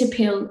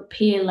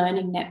peer-to-peer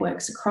learning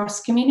networks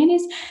across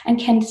communities and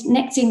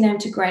connecting them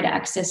to greater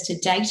access to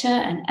data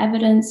and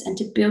evidence, and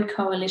to build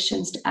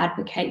coalitions to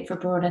advocate for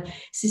broader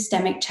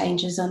systemic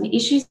changes on the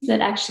issues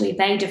that actually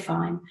they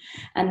define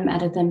and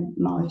matter them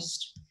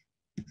most.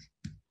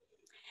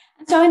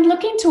 So in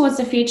looking towards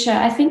the future,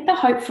 I think the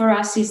hope for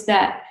us is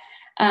that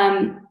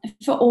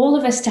for all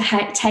of us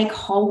to take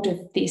hold of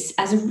this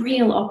as a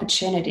real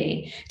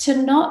opportunity,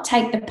 to not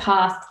take the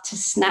path to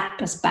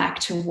snap us back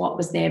to what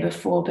was there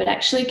before, but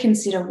actually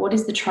consider what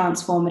is the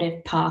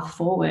transformative path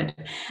forward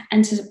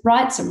and to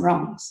right some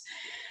wrongs.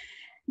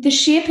 The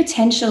sheer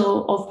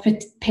potential of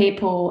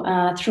people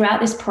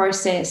throughout this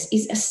process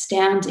is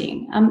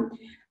astounding.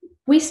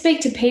 We speak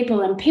to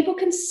people and people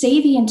can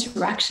see the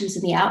interactions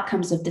and the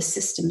outcomes of the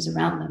systems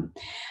around them.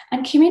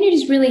 And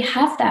communities really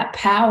have that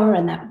power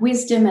and that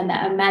wisdom and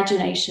that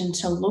imagination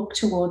to look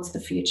towards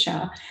the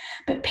future,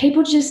 but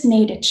people just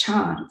need a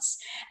chance.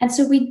 And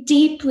so we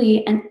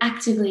deeply and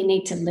actively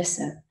need to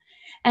listen.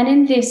 And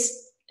in this,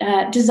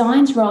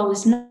 design's role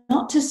is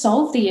not to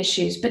solve the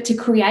issues, but to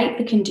create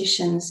the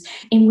conditions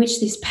in which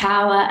this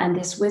power and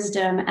this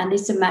wisdom and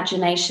this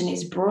imagination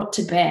is brought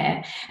to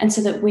bear, and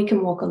so that we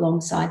can walk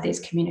alongside these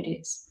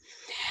communities.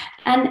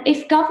 And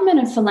if government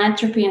and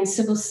philanthropy and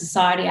civil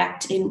society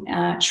act in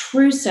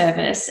true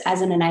service as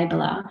an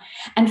enabler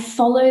and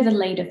follow the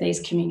lead of these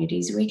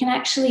communities, we can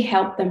actually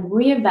help them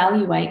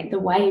reevaluate the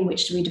way in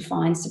which we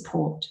define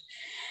support.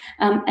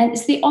 And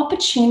it's the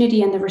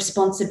opportunity and the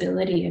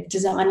responsibility of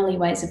Designally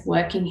ways of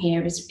working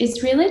here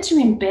is really to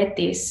embed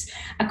this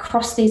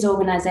across these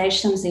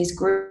organisations, these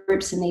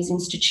groups and these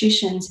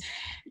institutions,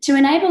 to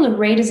enable a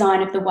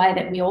redesign of the way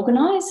that we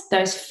organise,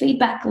 those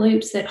feedback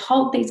loops that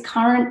hold these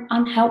current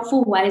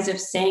unhelpful ways of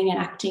seeing and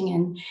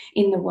acting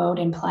in the world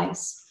in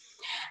place.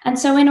 And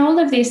so in all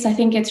of this, I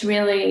think it's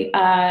really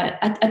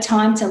a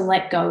time to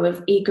let go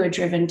of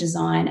ego-driven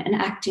design and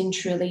act in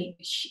truly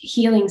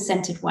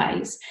healing-centred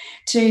ways,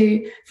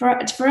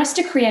 for us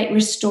to create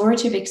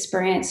restorative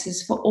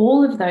experiences for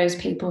all of those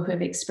people who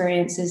have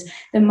experienced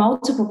the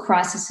multiple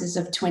crises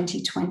of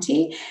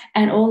 2020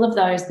 and all of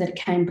those that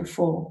came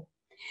before.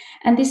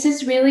 And this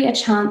is really a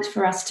chance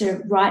for us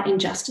to right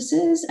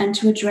injustices and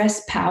to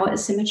address power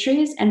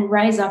asymmetries and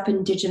raise up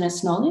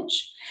Indigenous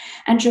knowledge,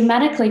 and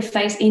dramatically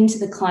face into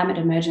the climate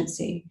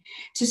emergency,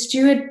 to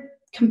steward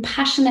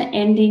compassionate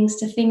endings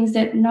to things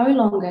that no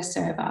longer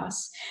serve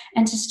us,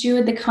 and to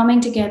steward the coming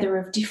together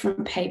of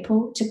different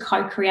people to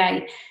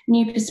co-create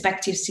new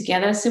perspectives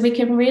together, so we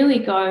can really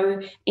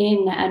go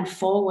in and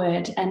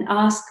forward and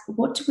ask,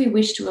 what do we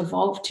wish to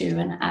evolve to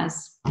and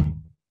as?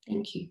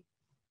 Thank you.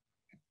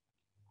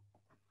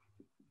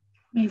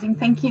 Amazing,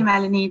 thank you,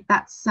 Melanie.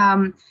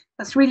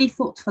 That's really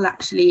thoughtful,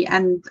 actually,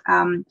 and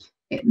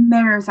it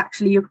mirrors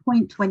actually your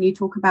point when you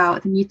talk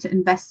about the need to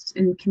invest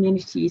in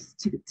communities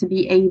to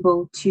be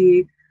able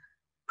to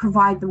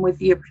provide them with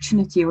the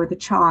opportunity or the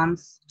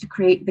chance to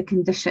create the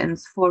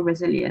conditions for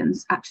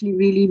resilience. Actually,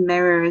 really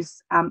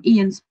mirrors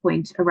Ian's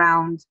point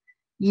around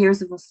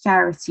years of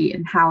austerity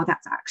and how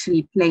that's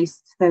actually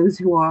placed those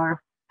who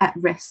are at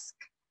risk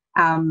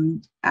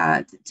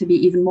to be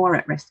even more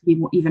at risk, to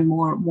be even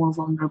more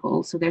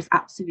vulnerable. So there's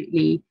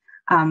absolutely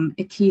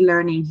a key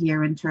learning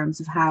here in terms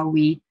of how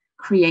we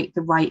create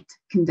the right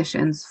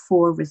conditions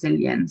for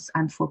resilience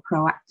and for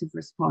proactive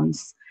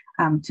response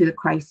to the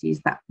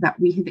crises that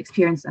we have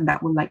experienced and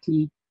that will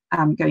likely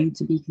going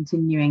to be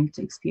continuing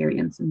to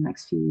experience in the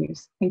next few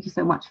years. Thank you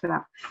so much for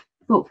that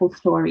thoughtful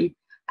story.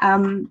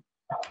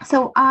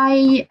 So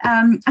I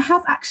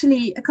have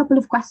actually a couple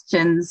of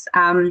questions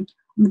on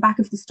the back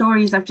of the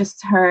stories I've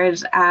just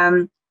heard.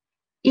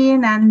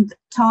 Ian and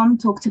Tom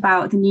talked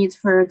about the need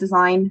for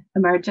design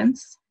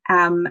emergence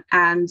and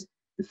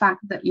the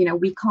fact that, you know,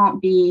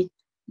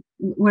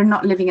 we're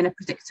not living in a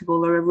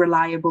predictable or a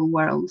reliable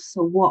world.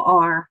 So what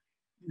are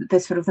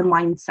the sort of the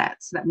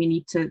mindsets that we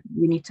need to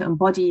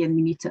embody and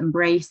we need to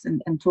embrace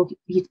and talk?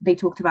 They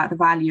talked about the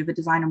value of a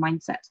designer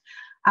mindset.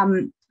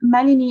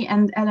 Melanie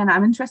and Elena,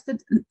 I'm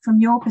interested from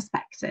your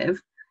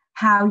perspective,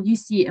 how you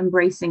see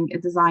embracing a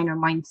designer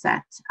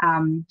mindset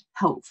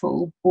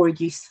helpful or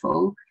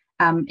useful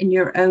in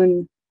your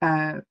own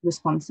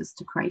responses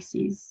to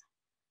crises.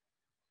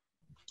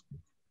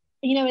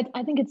 You know,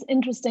 I think it's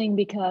interesting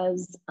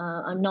because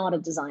I'm not a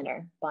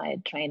designer by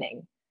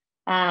training,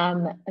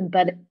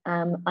 but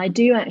I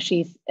do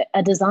actually,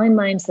 a design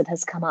mindset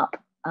has come up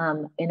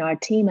in our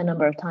team a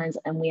number of times,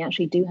 and we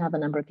actually do have a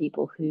number of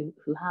people who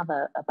have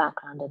a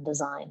background in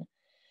design.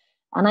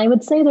 And I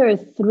would say there are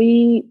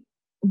three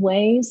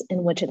ways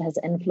in which it has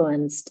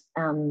influenced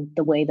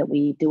the way that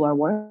we do our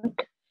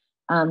work.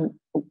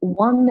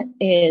 One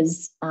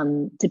is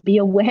to be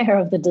aware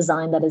of the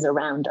design that is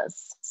around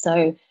us.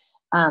 So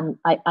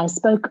I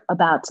spoke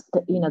about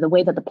the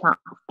way that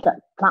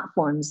the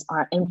platforms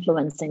are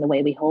influencing the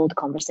way we hold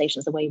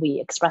conversations, the way we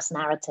express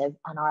narrative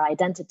and our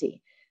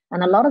identity.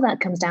 And a lot of that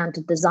comes down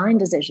to design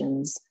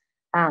decisions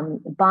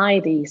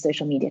by the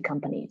social media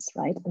companies,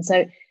 right? And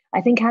so I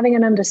think having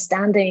an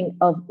understanding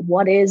of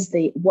what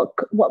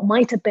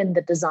might have been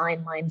the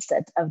design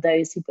mindset of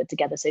those who put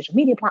together social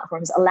media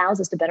platforms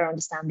allows us to better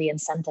understand the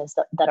incentives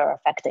that are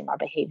affecting our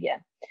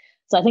behavior.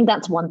 So I think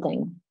that's one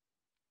thing.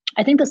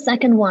 I think the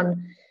second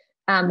one,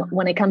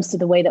 when it comes to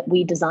the way that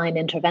we design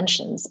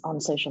interventions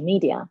on social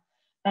media,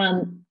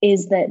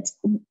 is that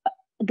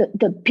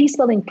the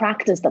peace-building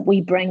practice that we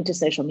bring to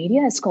social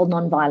media is called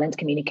nonviolent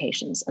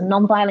communications. And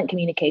nonviolent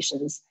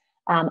communications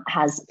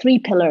has three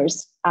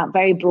pillars.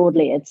 Very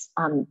broadly, it's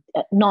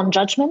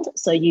non-judgment.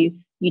 So you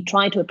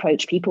try to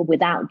approach people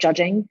without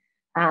judging,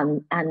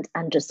 and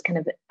just kind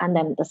of. And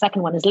then the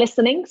second one is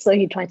listening. So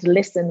you try to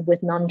listen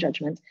with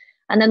non-judgment.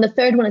 And then the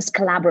third one is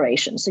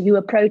collaboration. So you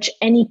approach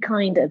any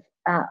kind of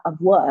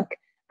work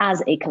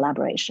as a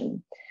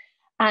collaboration.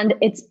 And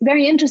it's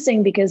very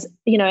interesting because,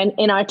 you know,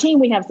 in our team,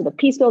 we have sort of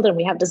peace builder and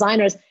we have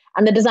designers,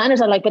 and the designers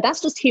are like, but that's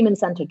just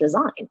human-centered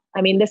design.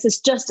 I mean, this is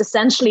just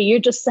essentially, you're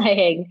just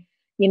saying,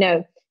 you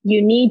know,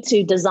 you need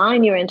to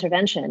design your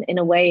intervention in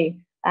a way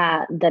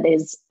that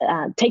is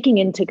taking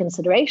into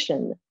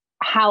consideration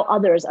how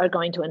others are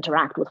going to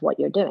interact with what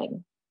you're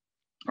doing.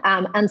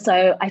 And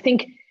so I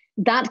think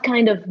that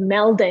kind of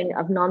melding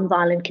of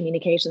nonviolent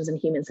communications and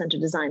human-centered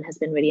design has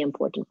been really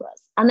important for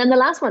us. And then the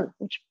last one,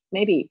 which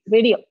may be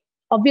really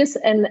obvious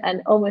and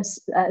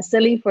almost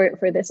silly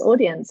for this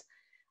audience,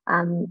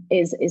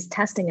 is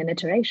testing and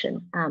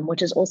iteration,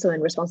 which is also in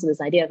response to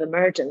this idea of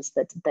emergence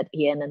that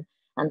Ian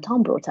and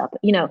Tom brought up.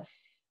 You know,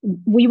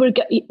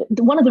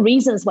 one of the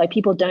reasons why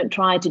people don't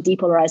try to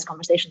depolarize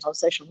conversations on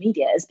social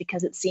media is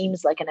because it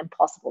seems like an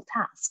impossible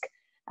task.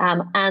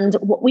 And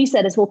what we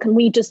said is, well, can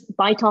we just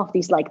bite off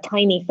these like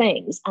tiny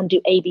things and do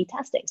A/B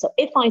testing? So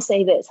if I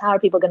say this, how are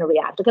people going to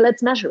react? Okay,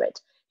 let's measure it.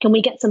 Can we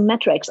get some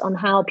metrics on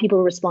how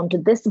people respond to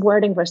this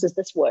wording versus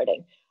this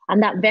wording?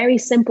 And that very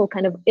simple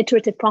kind of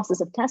iterative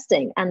process of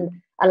testing and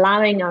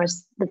allowing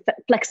us the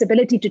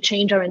flexibility to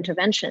change our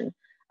intervention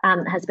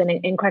has been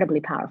incredibly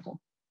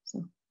powerful.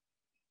 So.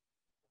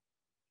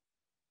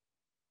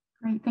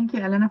 Great, thank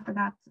you, Elena, for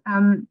that.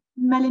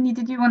 Melanie,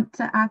 did you want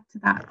to add to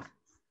that?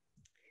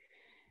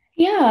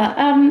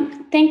 Yeah,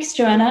 thanks,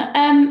 Joanna.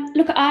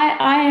 Look,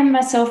 I am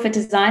myself a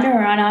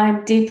designer and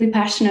I'm deeply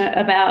passionate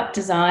about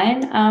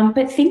design,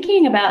 but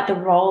thinking about the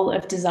role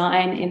of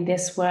design in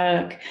this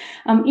work,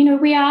 you know,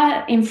 we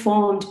are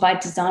informed by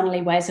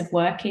designerly ways of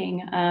working,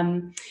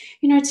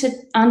 you know, to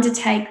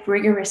undertake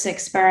rigorous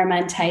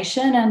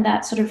experimentation and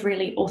that sort of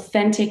really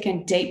authentic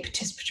and deep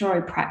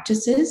participatory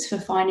practices for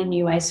finding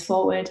new ways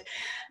forward.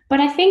 But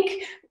I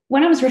think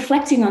when I was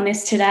reflecting on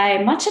this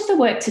today, much of the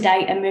work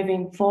today and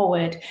moving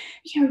forward,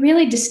 you know,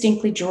 really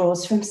distinctly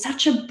draws from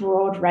such a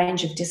broad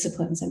range of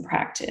disciplines and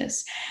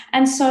practice.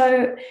 And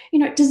so, you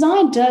know,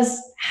 design does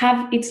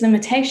have its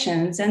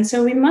limitations. And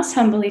so we must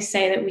humbly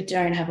say that we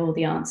don't have all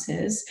the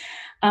answers.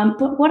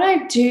 But what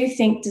I do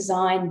think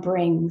design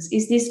brings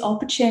is this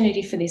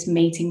opportunity for this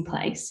meeting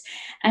place.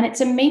 And it's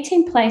a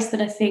meeting place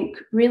that I think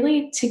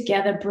really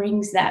together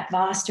brings that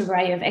vast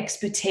array of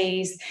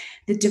expertise,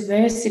 the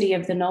diversity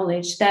of the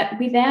knowledge that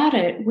without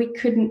it, we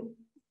couldn't,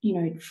 you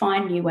know,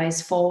 find new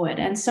ways forward.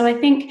 And so I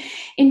think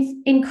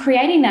in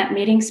creating that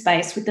meeting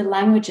space with the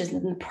languages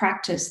and the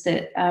practice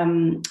that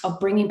of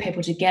bringing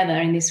people together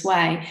in this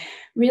way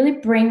really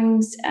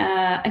brings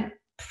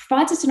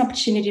provides us an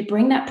opportunity to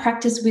bring that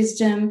practice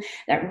wisdom,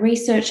 that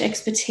research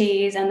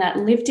expertise, and that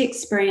lived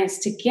experience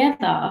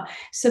together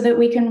so that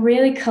we can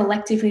really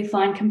collectively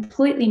find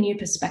completely new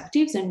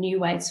perspectives and new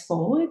ways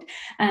forward,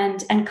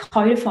 and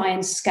codify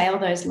and scale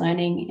those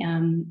learning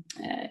and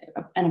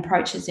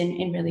approaches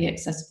in really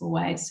accessible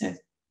ways. So.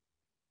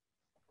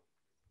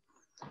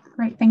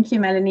 Great, thank you,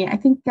 Melanie. I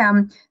think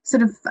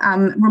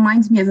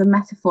reminds me of a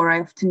metaphor I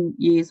often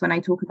use when I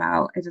talk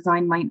about a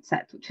design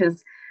mindset, which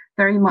is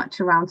very much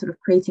around sort of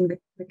creating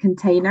the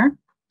container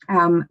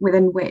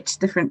within which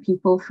different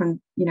people from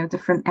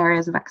different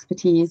areas of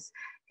expertise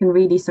can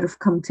really sort of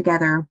come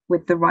together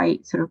with the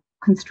right sort of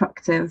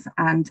constructive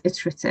and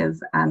iterative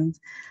and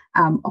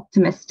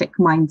optimistic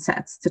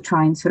mindsets to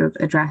try and sort of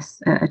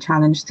address a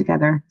challenge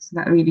together. So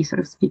that really sort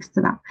of speaks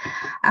to that.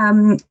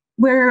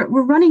 We're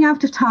running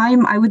out of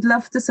time. I would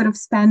love to sort of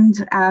spend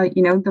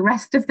the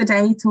rest of the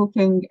day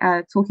talking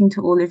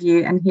to all of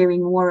you and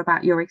hearing more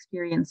about your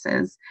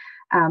experiences.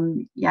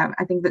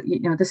 I think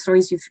that the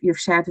stories you've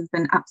shared have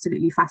been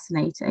absolutely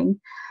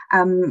fascinating.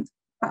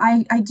 But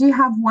I do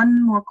have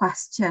one more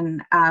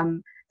question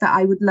that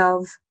I would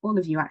love all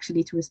of you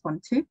actually to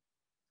respond to.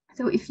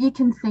 So if you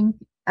can think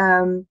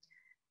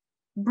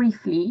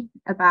briefly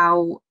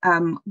about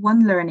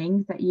one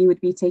learning that you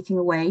would be taking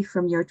away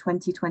from your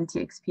 2020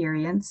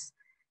 experience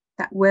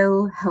that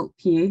will help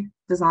you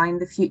design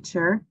the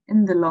future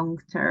in the long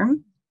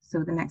term,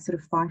 so the next sort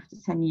of 5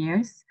 to 10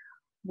 years,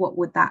 what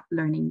would that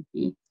learning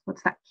be?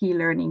 What's that key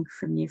learning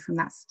from you, from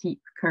that steep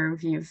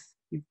curve you've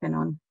been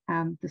on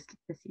this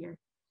year?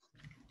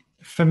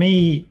 For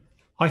me,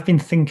 I've been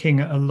thinking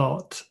a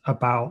lot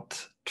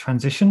about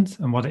transitions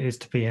and what it is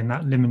to be in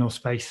that liminal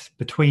space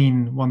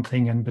between one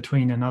thing and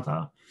between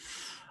another.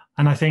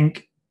 And I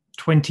think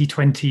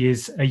 2020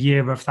 is a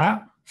year of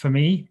that for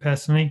me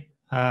personally,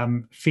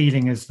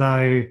 feeling as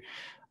though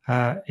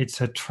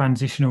it's a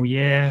transitional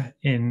year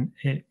and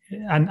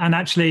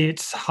actually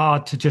it's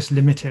hard to just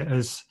limit it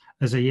as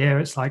a year.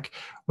 It's like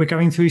we're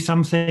going through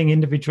something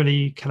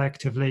individually,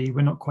 collectively,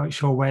 we're not quite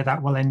sure where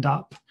that will end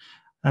up.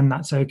 And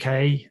that's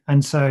okay.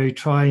 And so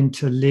trying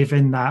to live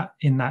in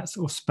that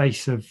sort of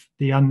space of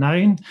the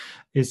unknown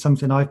is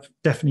something I've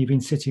definitely been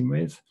sitting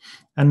with.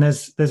 And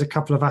there's a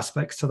couple of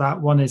aspects to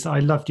that. One is I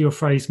loved your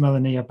phrase,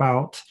 Melanie,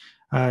 about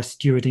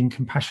stewarding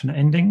compassionate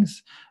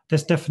endings.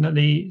 There's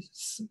definitely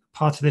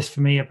part of this for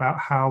me about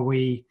how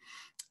we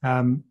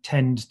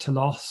tend to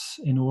loss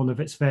in all of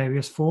its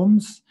various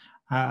forms,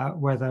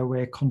 whether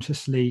we're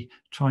consciously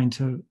trying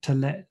to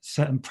let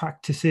certain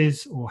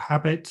practices or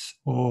habits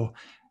or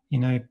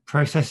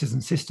processes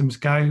and systems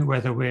go,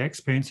 whether we're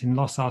experiencing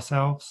loss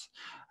ourselves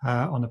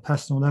on a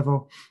personal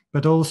level,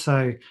 but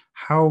also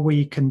how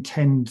we can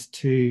tend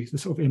to the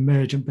sort of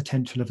emergent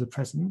potential of the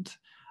present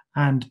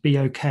and be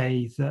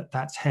okay that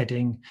that's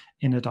heading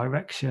in a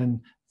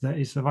direction that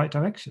is the right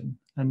direction.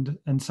 And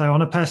so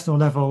on a personal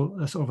level,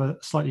 a sort of a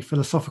slightly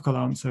philosophical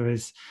answer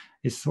is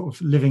sort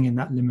of living in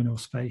that liminal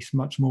space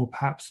much more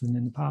perhaps than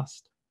in the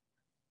past.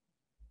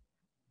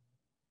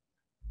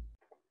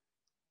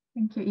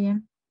 Thank you,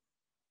 Ian.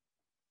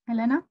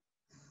 Helena?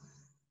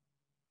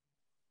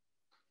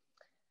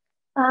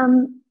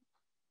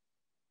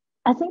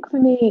 I think for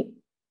me,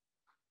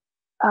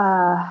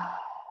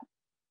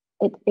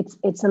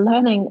 it's a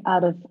learning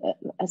out of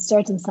a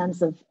certain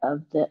sense of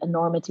the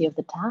enormity of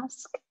the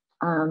task.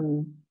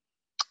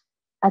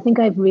 I think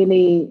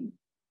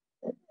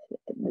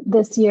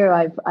this year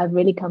I've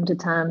really come to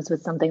terms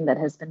with something that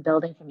has been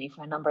building for me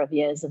for a number of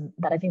years, and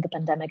that I think the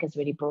pandemic has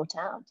really brought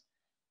out,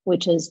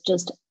 which is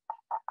just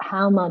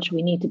how much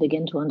we need to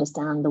begin to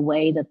understand the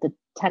way that the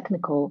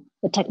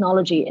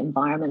technology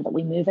environment that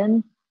we move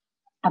in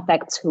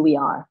affects who we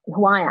are and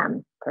who I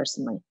am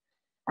personally,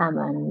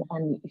 and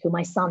who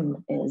my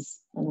son is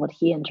and what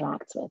he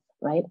interacts with,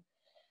 right?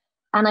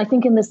 And I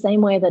think in the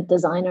same way that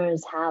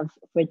designers have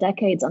for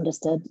decades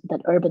understood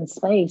that urban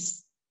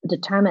space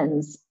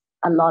determines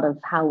a lot of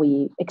how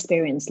we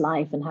experience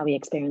life and how we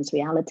experience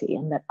reality,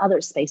 and that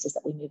other spaces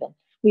that we move in,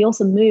 we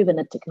also move in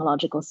a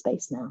technological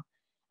space now.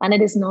 And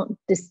it is not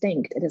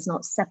distinct, it is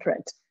not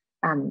separate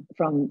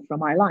from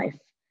our life.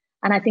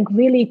 And I think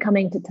really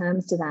coming to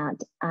terms to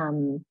that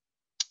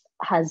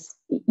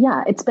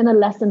it's been a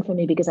lesson for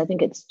me, because I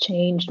think it's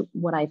changed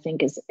what I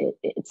think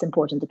it's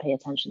important to pay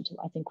attention to.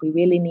 I think we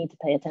really need to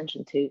pay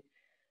attention to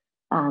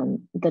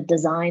the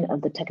design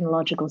of the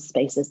technological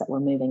spaces that we're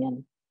moving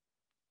in,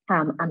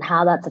 and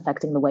how that's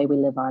affecting the way we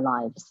live our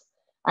lives.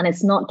 And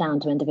it's not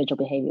down to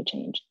individual behavior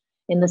change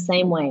in the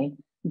same way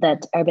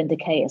that urban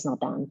decay is not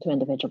down to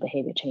individual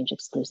behavior change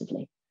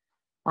exclusively.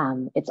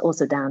 It's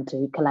also down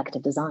to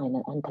collective design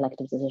and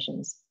collective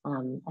decisions.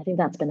 I think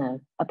that's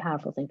been a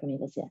powerful thing for me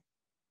this year.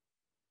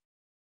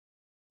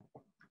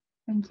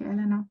 Thank you,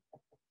 Elena.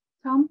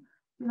 Tom,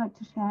 would you like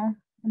to share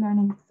the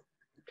learnings?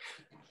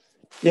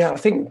 Yeah,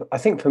 I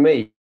think for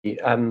me,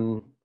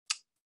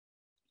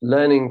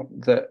 learning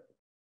that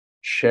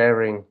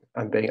sharing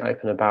and being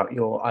open about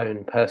your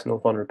own personal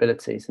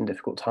vulnerabilities in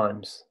difficult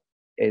times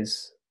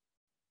is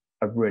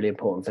a really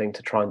important thing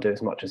to try and do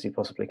as much as you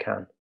possibly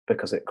can,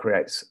 because it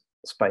creates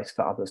space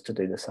for others to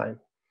do the same.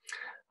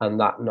 And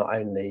that not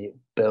only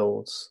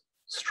builds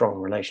strong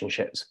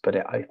relationships, but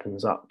it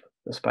opens up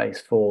the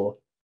space for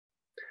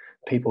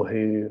people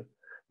who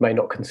may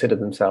not consider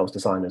themselves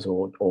designers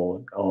or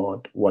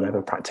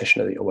whatever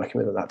practitioner that you're working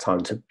with at that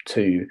time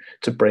to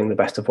bring the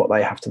best of what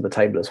they have to the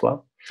table as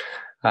well.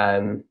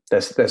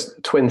 There's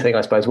a twin thing,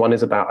 I suppose. One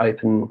is about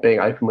being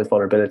open with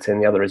vulnerability,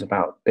 and the other is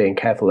about being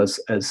careful, as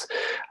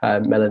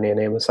Melanie and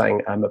Ian were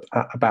saying,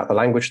 about the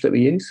language that we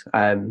use,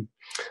 and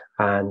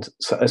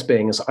so as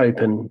being as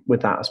open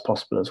with that as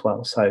possible as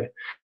well. So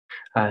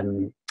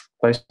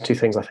those two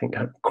things, I think,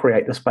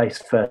 create the space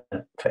for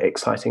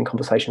exciting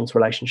conversations,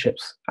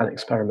 relationships, and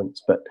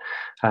experiments. But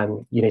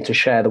you need to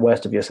share the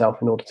worst of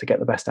yourself in order to get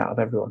the best out of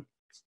everyone.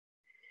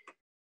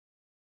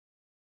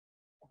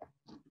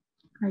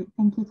 Great,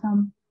 thank you,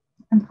 Tom.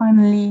 And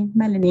finally,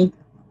 Melanie.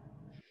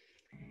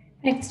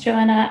 Thanks,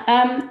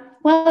 Joanna.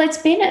 Well, it's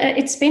been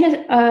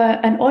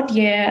an odd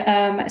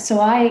year. So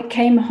I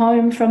came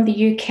home from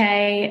the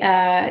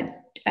UK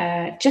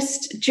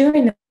just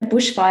during the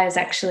bushfires,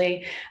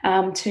 actually,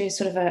 to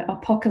sort of an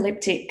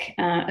apocalyptic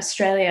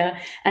Australia,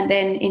 and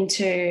then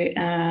into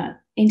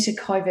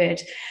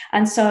COVID.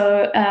 And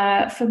so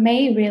for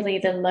me, really,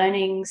 the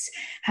learnings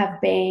have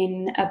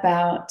been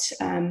about,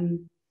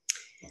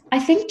 I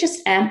think,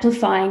 just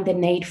amplifying the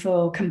need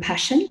for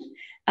compassion.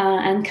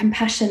 And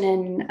compassion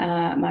in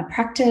my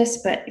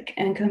practice,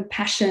 and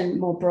compassion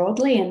more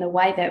broadly in the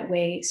way that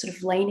we sort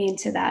of lean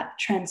into that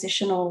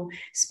transitional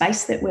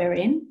space that we're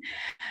in.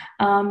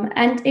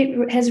 And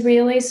it has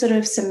really sort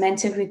of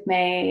cemented with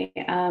me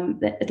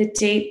the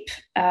deep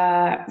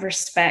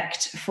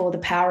respect for the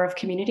power of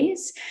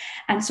communities,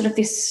 and sort of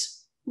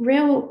this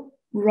real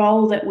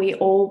role that we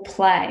all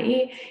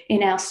play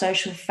in our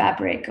social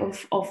fabric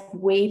of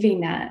weaving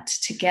that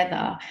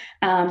together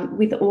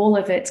with all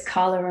of its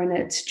colour and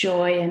its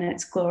joy and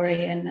its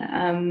glory.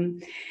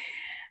 And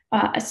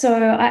so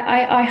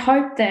I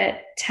hope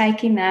that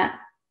taking that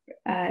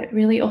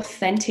really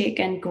authentic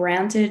and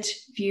grounded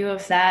view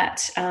of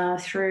that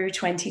through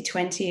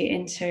 2020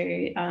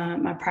 into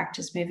my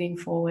practice moving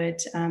forward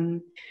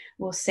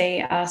will see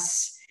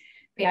us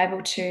be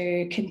able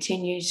to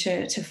continue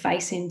to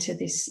face into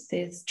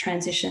these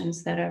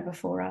transitions that are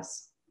before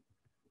us.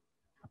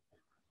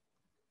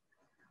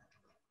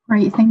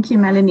 Great, thank you,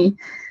 Melanie.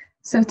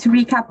 So to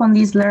recap on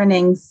these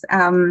learnings,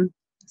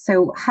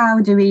 so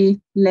how do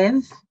we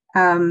live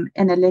in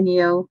a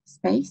lineal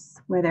space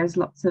where there's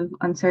lots of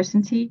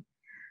uncertainty?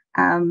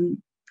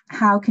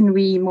 How can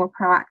we more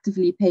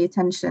proactively pay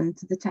attention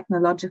to the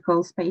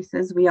technological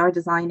spaces we are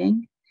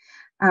designing?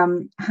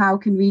 How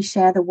can we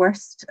share the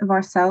worst of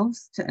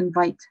ourselves to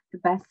invite the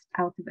best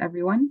out of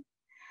everyone?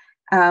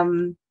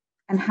 And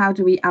how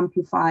do we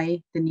amplify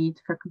the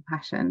need for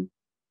compassion?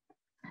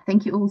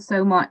 Thank you all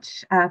so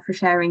much for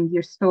sharing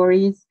your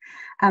stories.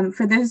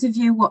 For those of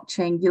you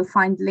watching, you'll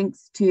find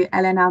links to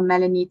Elena,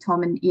 Melanie,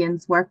 Tom and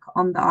Ian's work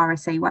on the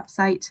RSA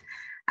website.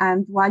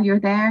 And while you're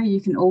there, you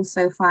can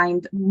also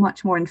find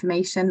much more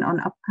information on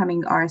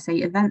upcoming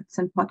RSA events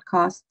and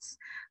podcasts,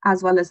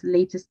 as well as the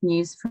latest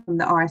news from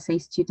the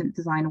RSA Student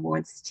Design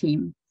Awards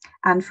team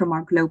and from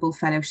our Global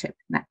Fellowship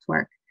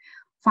Network.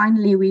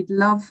 Finally, we'd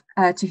love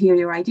to hear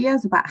your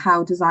ideas about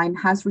how design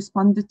has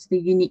responded to the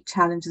unique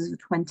challenges of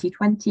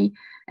 2020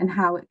 and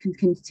how it can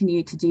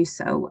continue to do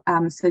so.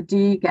 So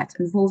do get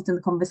involved in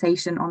the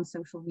conversation on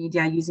social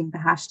media using the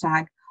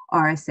hashtag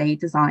RSA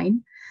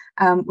Design.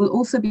 We'll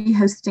also be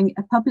hosting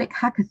a public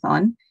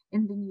hackathon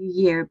in the new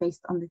year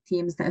based on the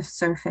themes that have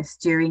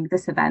surfaced during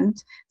this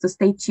event. So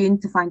stay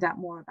tuned to find out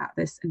more about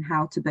this and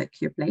how to book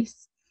your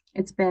place.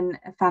 It's been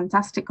a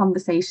fantastic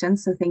conversation.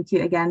 So thank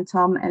you again,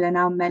 Tom,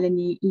 Elena,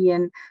 Melanie,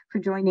 Ian, for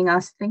joining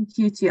us. Thank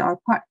you to our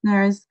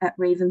partners at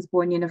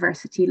Ravensbourne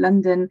University,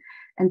 London,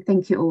 and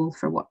thank you all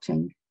for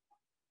watching.